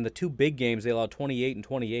 and then the 2 big games, they allowed 28 and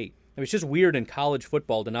 28. It's just weird in college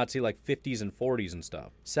football to not see like 50s and 40s and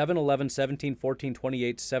stuff. 7, 11, 17, 14,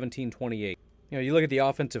 28, 17, 28. You look at the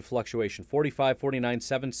offensive fluctuation, 45, 49,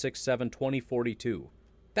 7, 6, 7, 20, 42.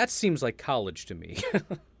 That seems like college to me.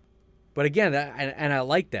 But again, and I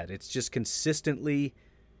like that. It's just consistently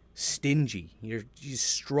stingy. You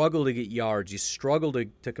struggle to get yards. You struggle to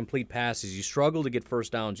complete passes. You struggle to get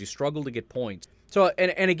first downs. You struggle to get points. So,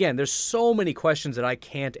 and again, there's so many questions that I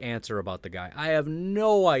can't answer about the guy. I have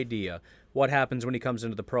no idea what happens when he comes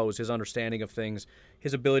into the pros, his understanding of things,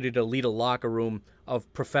 his ability to lead a locker room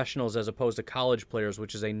of professionals as opposed to college players,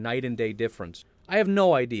 which is a night and day difference. I have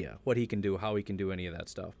no idea what he can do, how he can do any of that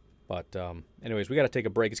stuff. But anyways, we got to take a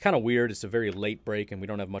break. It's kind of weird. It's a very late break, and we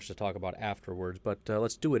don't have much to talk about afterwards, but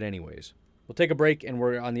let's do it anyways. We'll take a break, and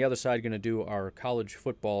we're on the other side going to do our college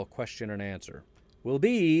football question and answer. We'll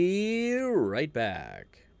be right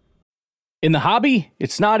back. In the hobby,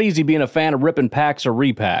 it's not easy being a fan of ripping packs or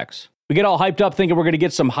repacks. We get all hyped up thinking we're going to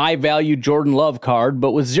get some high-value Jordan Love card,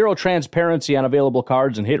 but with zero transparency on available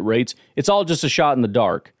cards and hit rates, it's all just a shot in the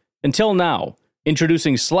dark. Until now.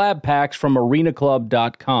 Introducing Slab Packs from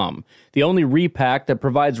ArenaClub.com, the only repack that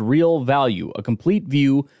provides real value, a complete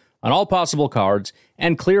view on all possible cards,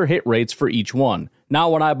 and clear hit rates for each one. Now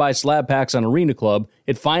when I buy Slab Packs on Arena Club,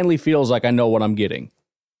 it finally feels like I know what I'm getting.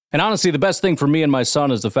 And honestly, the best thing for me and my son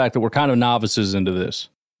is the fact that we're kind of novices into this.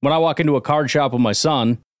 When I walk into a card shop with my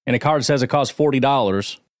son, and a card says it costs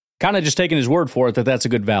 $40, kind of just taking his word for it that that's a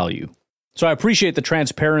good value. So I appreciate the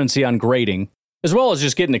transparency on grading, as well as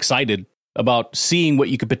just getting excited about seeing what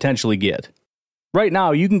you could potentially get. Right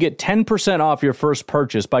now, you can get 10% off your first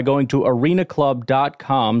purchase by going to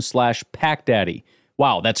arenaclub.com/packdaddy.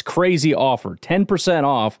 Wow, that's crazy offer. 10%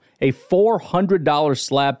 off a $400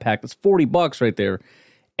 slab pack. That's $40 right there.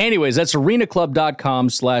 Anyways, that's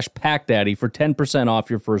arenaclub.com/packdaddy for 10% off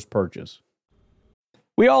your first purchase.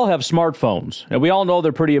 We all have smartphones, and we all know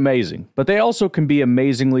they're pretty amazing, but they also can be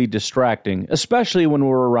amazingly distracting, especially when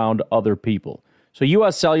we're around other people. So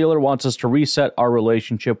US Cellular wants us to reset our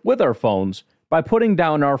relationship with our phones by putting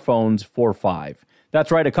down our phones for $5.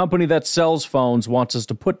 That's right, a company that sells phones wants us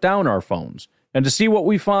to put down our phones. And to see what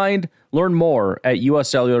we find, learn more at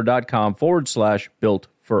uscellular.com/built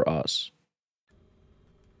for us.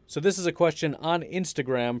 So this is a question on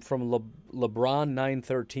Instagram from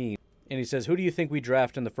LeBron913. And he says, who do you think we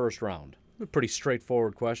draft in the first round? A pretty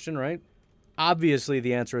straightforward question, right? Obviously,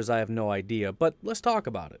 the answer is I have no idea, but let's talk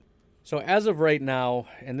about it. So as of right now,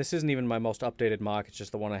 and this isn't even my most updated mock, it's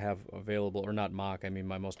just the one I have available, or not mock, I mean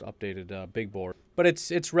my most updated big board, but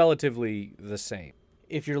it's relatively the same.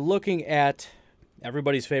 If you're looking at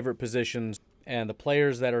everybody's favorite positions and the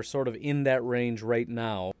players that are sort of in that range right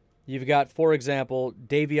now, you've got, for example,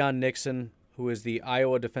 Davion Nixon, who is the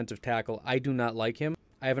Iowa defensive tackle. I do not like him.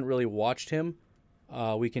 I haven't really watched him.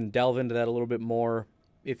 We can delve into that a little bit more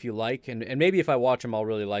if you like, and maybe if I watch him, I'll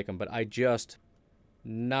really like him, but I just...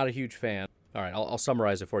 not a huge fan. All right, I'll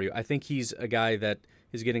summarize it for you. I think he's a guy that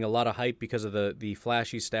is getting a lot of hype because of the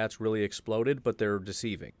flashy stats really exploded, but they're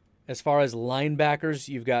deceiving. As far as linebackers,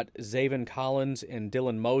 you've got Zaven Collins and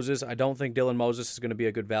Dylan Moses. I don't think Dylan Moses is going to be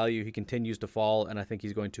a good value. He continues to fall, and I think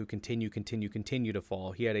he's going to continue to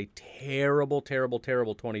fall. He had a terrible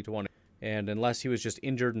 2020, and unless he was just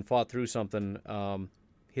injured and fought through something,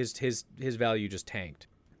 his value just tanked.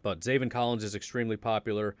 But Zaven Collins is extremely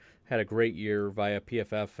popular, had a great year via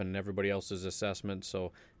PFF and everybody else's assessment,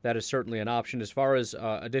 so that is certainly an option. As far as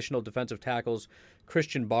additional defensive tackles,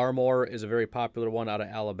 Christian Barmore is a very popular one out of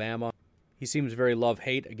Alabama. He seems very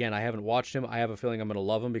love-hate. Again, I haven't watched him. I have a feeling I'm going to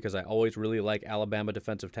love him because I always really like Alabama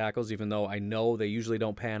defensive tackles, even though I know they usually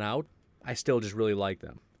don't pan out. I still just really like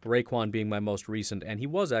them. Raekwon being my most recent, and he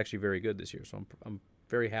was actually very good this year, so I'm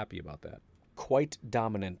very happy about that. Quite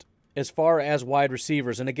dominant. As far as wide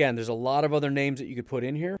receivers, and again, there's a lot of other names that you could put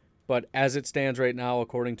in here, but as it stands right now,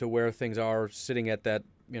 according to where things are sitting at that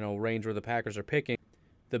range where the Packers are picking,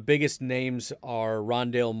 The biggest names are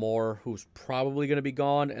Rondale Moore, who's probably going to be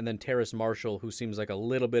gone, and then Terrace Marshall, who seems like a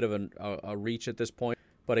little bit of a reach at this point.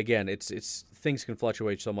 But again, it's things can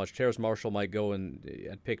fluctuate so much. Terrace Marshall might go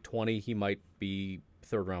at pick 20. He might be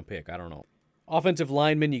third-round pick. I don't know. Offensive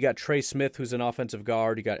lineman, you got Trey Smith, who's an offensive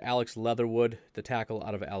guard. You got Alex Leatherwood, the tackle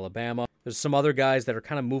out of Alabama. There's some other guys that are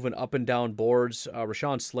kind of moving up and down boards.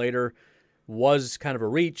 Rashawn Slater was kind of a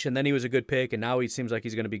reach, and then he was a good pick, and now he seems like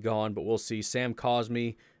he's going to be gone, but we'll see. Sam Cosme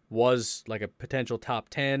was like a potential top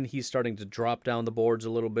 10. He's starting to drop down the boards a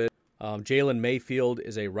little bit. Jalen Mayfield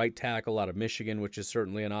is a right tackle out of Michigan, which is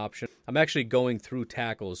certainly an option. I'm actually going through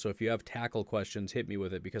tackles, so if you have tackle questions, hit me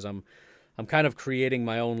with it, because I'm kind of creating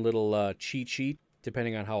my own little cheat sheet.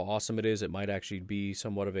 Depending on how awesome it is, it might actually be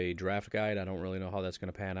somewhat of a draft guide. I don't really know how that's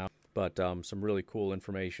going to pan out, but some really cool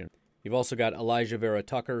information. You've also got Elijah Vera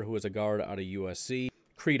Tucker, who is a guard out of USC.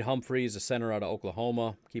 Creed Humphreys, a center out of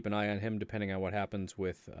Oklahoma. Keep an eye on him depending on what happens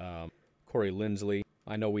with Corey Linsley.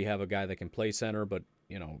 I know we have a guy that can play center, but,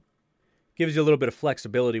 gives you a little bit of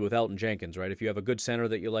flexibility with Elton Jenkins, right? If you have a good center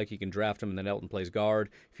that you like, you can draft him, and then Elton plays guard.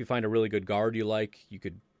 If you find a really good guard you like,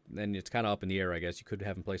 then it's kind of up in the air, I guess. You could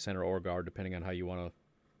have him play center or guard, depending on how you want to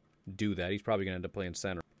do that. He's probably going to end up playing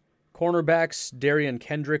center. Cornerbacks, Darian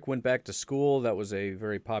Kendrick went back to school. That was a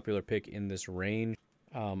very popular pick in this range.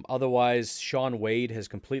 Otherwise, Sean Wade has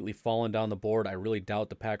completely fallen down the board. I really doubt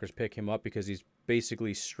the Packers pick him up because he's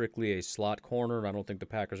basically strictly a slot corner. I don't think the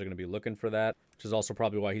Packers are going to be looking for that, which is also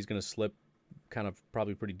probably why he's going to slip kind of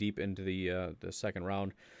probably pretty deep into the second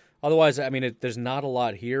round. Otherwise, there's not a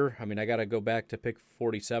lot here. I got to go back to pick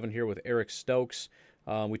 47 here with Eric Stokes.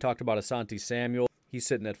 We talked about Asante Samuel. He's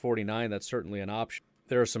sitting at 49. That's certainly an option.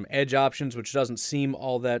 There are some edge options, which doesn't seem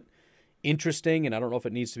all that interesting, and I don't know if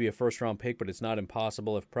it needs to be a first-round pick, but it's not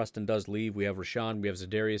impossible. If Preston does leave, we have Rashawn, we have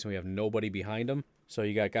Zadarius, and we have nobody behind him. So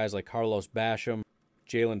you got guys like Carlos Basham,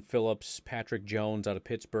 Jalen Phillips, Patrick Jones out of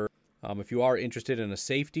Pittsburgh. If you are interested in a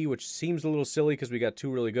safety, which seems a little silly because we got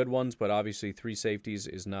two really good ones, but obviously three safeties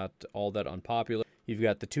is not all that unpopular. You've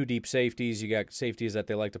got the two deep safeties. You got safeties that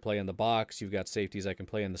they like to play in the box. You've got safeties that can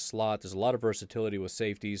play in the slot. There's a lot of versatility with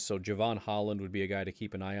safeties, so Javon Holland would be a guy to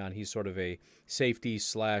keep an eye on. He's sort of a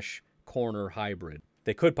safety/corner hybrid.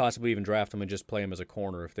 They could possibly even draft him and just play him as a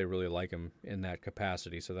corner if they really like him in that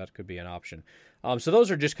capacity, so that could be an option. So those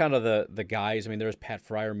are just kind of the guys. There's Pat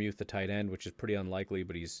Freiermuth, the tight end, which is pretty unlikely,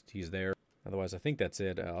 but he's there. Otherwise, I think that's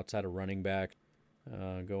it. Outside of running back,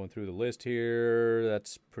 going through the list here,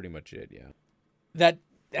 that's pretty much it, yeah. That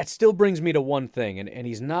still brings me to one thing, and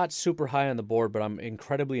he's not super high on the board, but I'm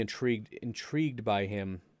incredibly intrigued by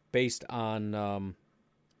him based on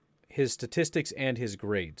his statistics and his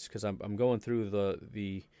grades, because I'm going through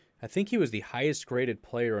the I think he was the highest graded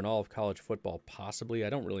player in all of college football, possibly. I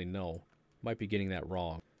don't really know. Might be getting that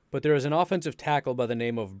wrong. But there is an offensive tackle by the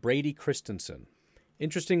name of Brady Christensen.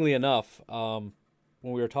 Interestingly enough, when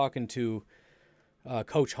we were talking to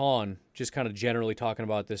Coach Hahn, just kind of generally talking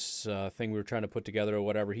about this thing we were trying to put together or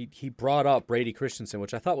whatever, he brought up Brady Christensen,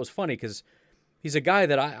 which I thought was funny because he's a guy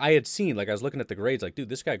that I had seen. Like, I was looking at the grades, like, dude,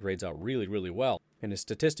 this guy grades out really, really well. And his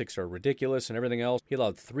statistics are ridiculous and everything else. He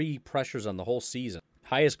allowed 3 pressures on the whole season.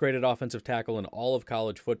 Highest graded offensive tackle in all of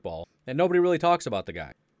college football. And nobody really talks about the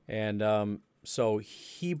guy. And so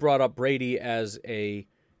he brought up Brady as a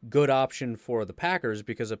good option for the Packers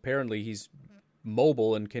because apparently he's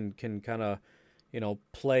mobile and can kind of,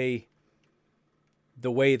 play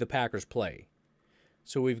the way the Packers play.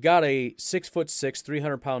 So we've got a 6'6",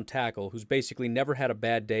 300-pound tackle who's basically never had a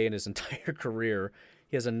bad day in his entire career.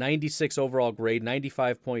 He has a 96 overall grade,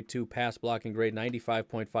 95.2 pass blocking grade,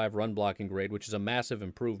 95.5 run blocking grade, which is a massive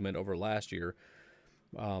improvement over last year.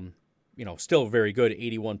 Still very good,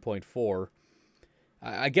 81.4.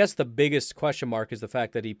 I guess the biggest question mark is the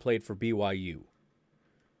fact that he played for BYU.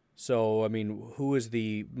 So, who is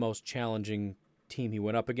the most challenging team he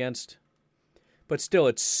went up against? But still,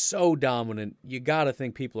 it's so dominant, you got to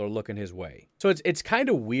think people are looking his way. So it's kind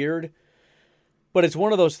of weird, but it's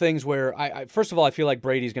one of those things where, I first of all, I feel like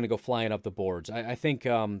Brady's going to go flying up the boards. I think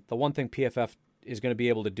the one thing PFF is going to be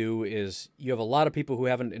able to do is you have a lot of people who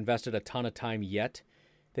haven't invested a ton of time yet.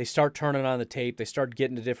 They start turning on the tape. They start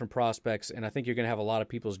getting to different prospects, and I think you're going to have a lot of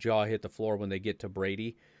people's jaw hit the floor when they get to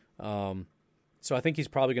Brady. So I think he's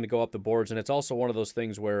probably going to go up the boards, and it's also one of those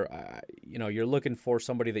things where, you're looking for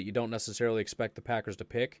somebody that you don't necessarily expect the Packers to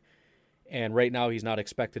pick, and right now he's not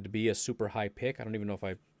expected to be a super high pick. I don't even know if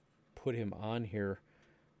I put him on here.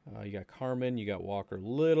 You got Carmen, you got Walker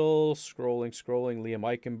Little, scrolling, Liam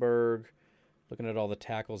Eichenberg, looking at all the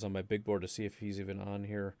tackles on my big board to see if he's even on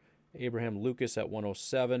here. Abraham Lucas at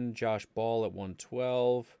 107, Josh Ball at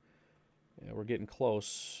 112, Yeah, we're getting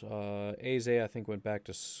close. Eze, I think, went back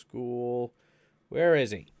to school. Where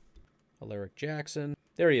is he? Alaric Jackson.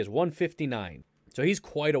 There he is, 159. So he's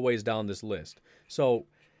quite a ways down this list. So,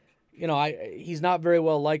 he's not very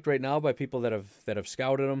well liked right now by people that have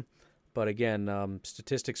scouted him. But again,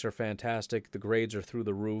 statistics are fantastic. The grades are through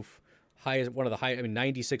the roof.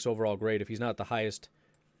 96 overall grade. If he's not the highest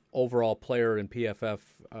overall player in PFF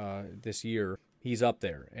this year, he's up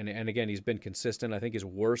there. And again, he's been consistent. I think his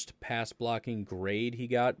worst pass blocking grade he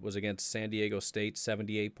got was against San Diego State,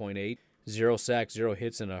 78.8. 0 sacks, 0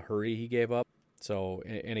 hits in a hurry he gave up. So,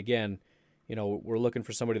 and again, we're looking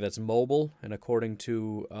for somebody that's mobile. And according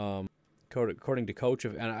to Coach,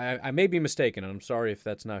 and I may be mistaken, and I'm sorry if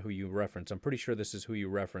that's not who you reference. I'm pretty sure this is who you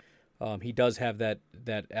reference. He does have that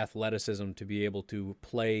athleticism to be able to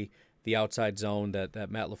play the outside zone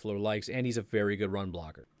that Matt LaFleur likes, and he's a very good run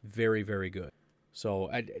blocker. Very, very good. So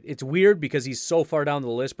it's weird because he's so far down the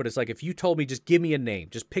list, but it's like if you told me just give me a name,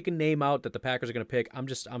 just pick a name out that the Packers are going to pick,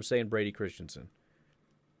 I'm saying Brady Christensen.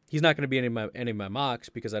 He's not going to be any of my mocks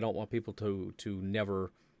because I don't want people to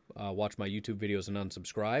never watch my YouTube videos and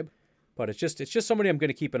unsubscribe. But it's just somebody I'm going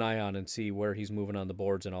to keep an eye on and see where he's moving on the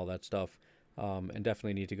boards and all that stuff. And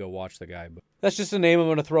definitely need to go watch the guy. But that's just a name I'm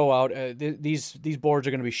going to throw out. These boards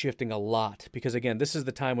are going to be shifting a lot because, again, this is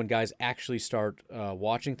the time when guys actually start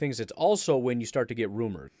watching things. It's also when you start to get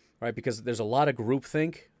rumored, right? Because there's a lot of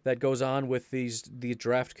groupthink that goes on with the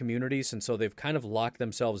draft communities, and so they've kind of locked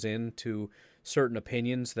themselves into certain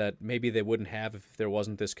opinions that maybe they wouldn't have if there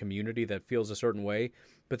wasn't this community that feels a certain way.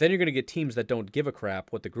 But then you're going to get teams that don't give a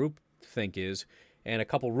crap what the group think is, and a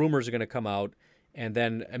couple rumors are going to come out, and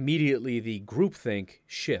then immediately the groupthink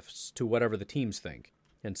shifts to whatever the teams think.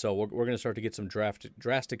 And so we're going to start to get some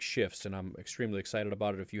drastic shifts, and I'm extremely excited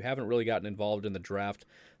about it. If you haven't really gotten involved in the draft,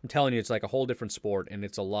 I'm telling you, it's like a whole different sport, and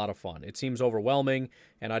it's a lot of fun. It seems overwhelming,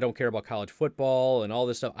 and I don't care about college football and all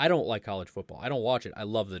this stuff. I don't like college football. I don't watch it. I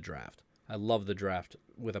love the draft. I love the draft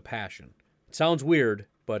with a passion. It sounds weird,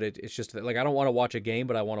 but it's just like I don't want to watch a game,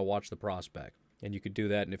 but I want to watch the prospect. And you could do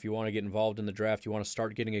that. And if you want to get involved in the draft, you want to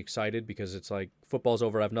start getting excited because it's like football's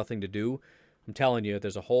over, I have nothing to do. I'm telling you,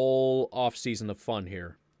 there's a whole off season of fun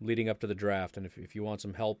here leading up to the draft. And if you want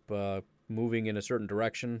some help moving in a certain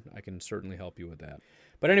direction, I can certainly help you with that.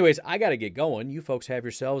 But anyways, I got to get going. You folks have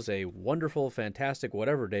yourselves a wonderful, fantastic,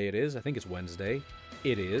 whatever day it is. I think it's Wednesday.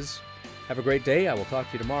 It is. Have a great day. I will talk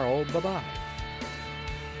to you tomorrow. Bye-bye.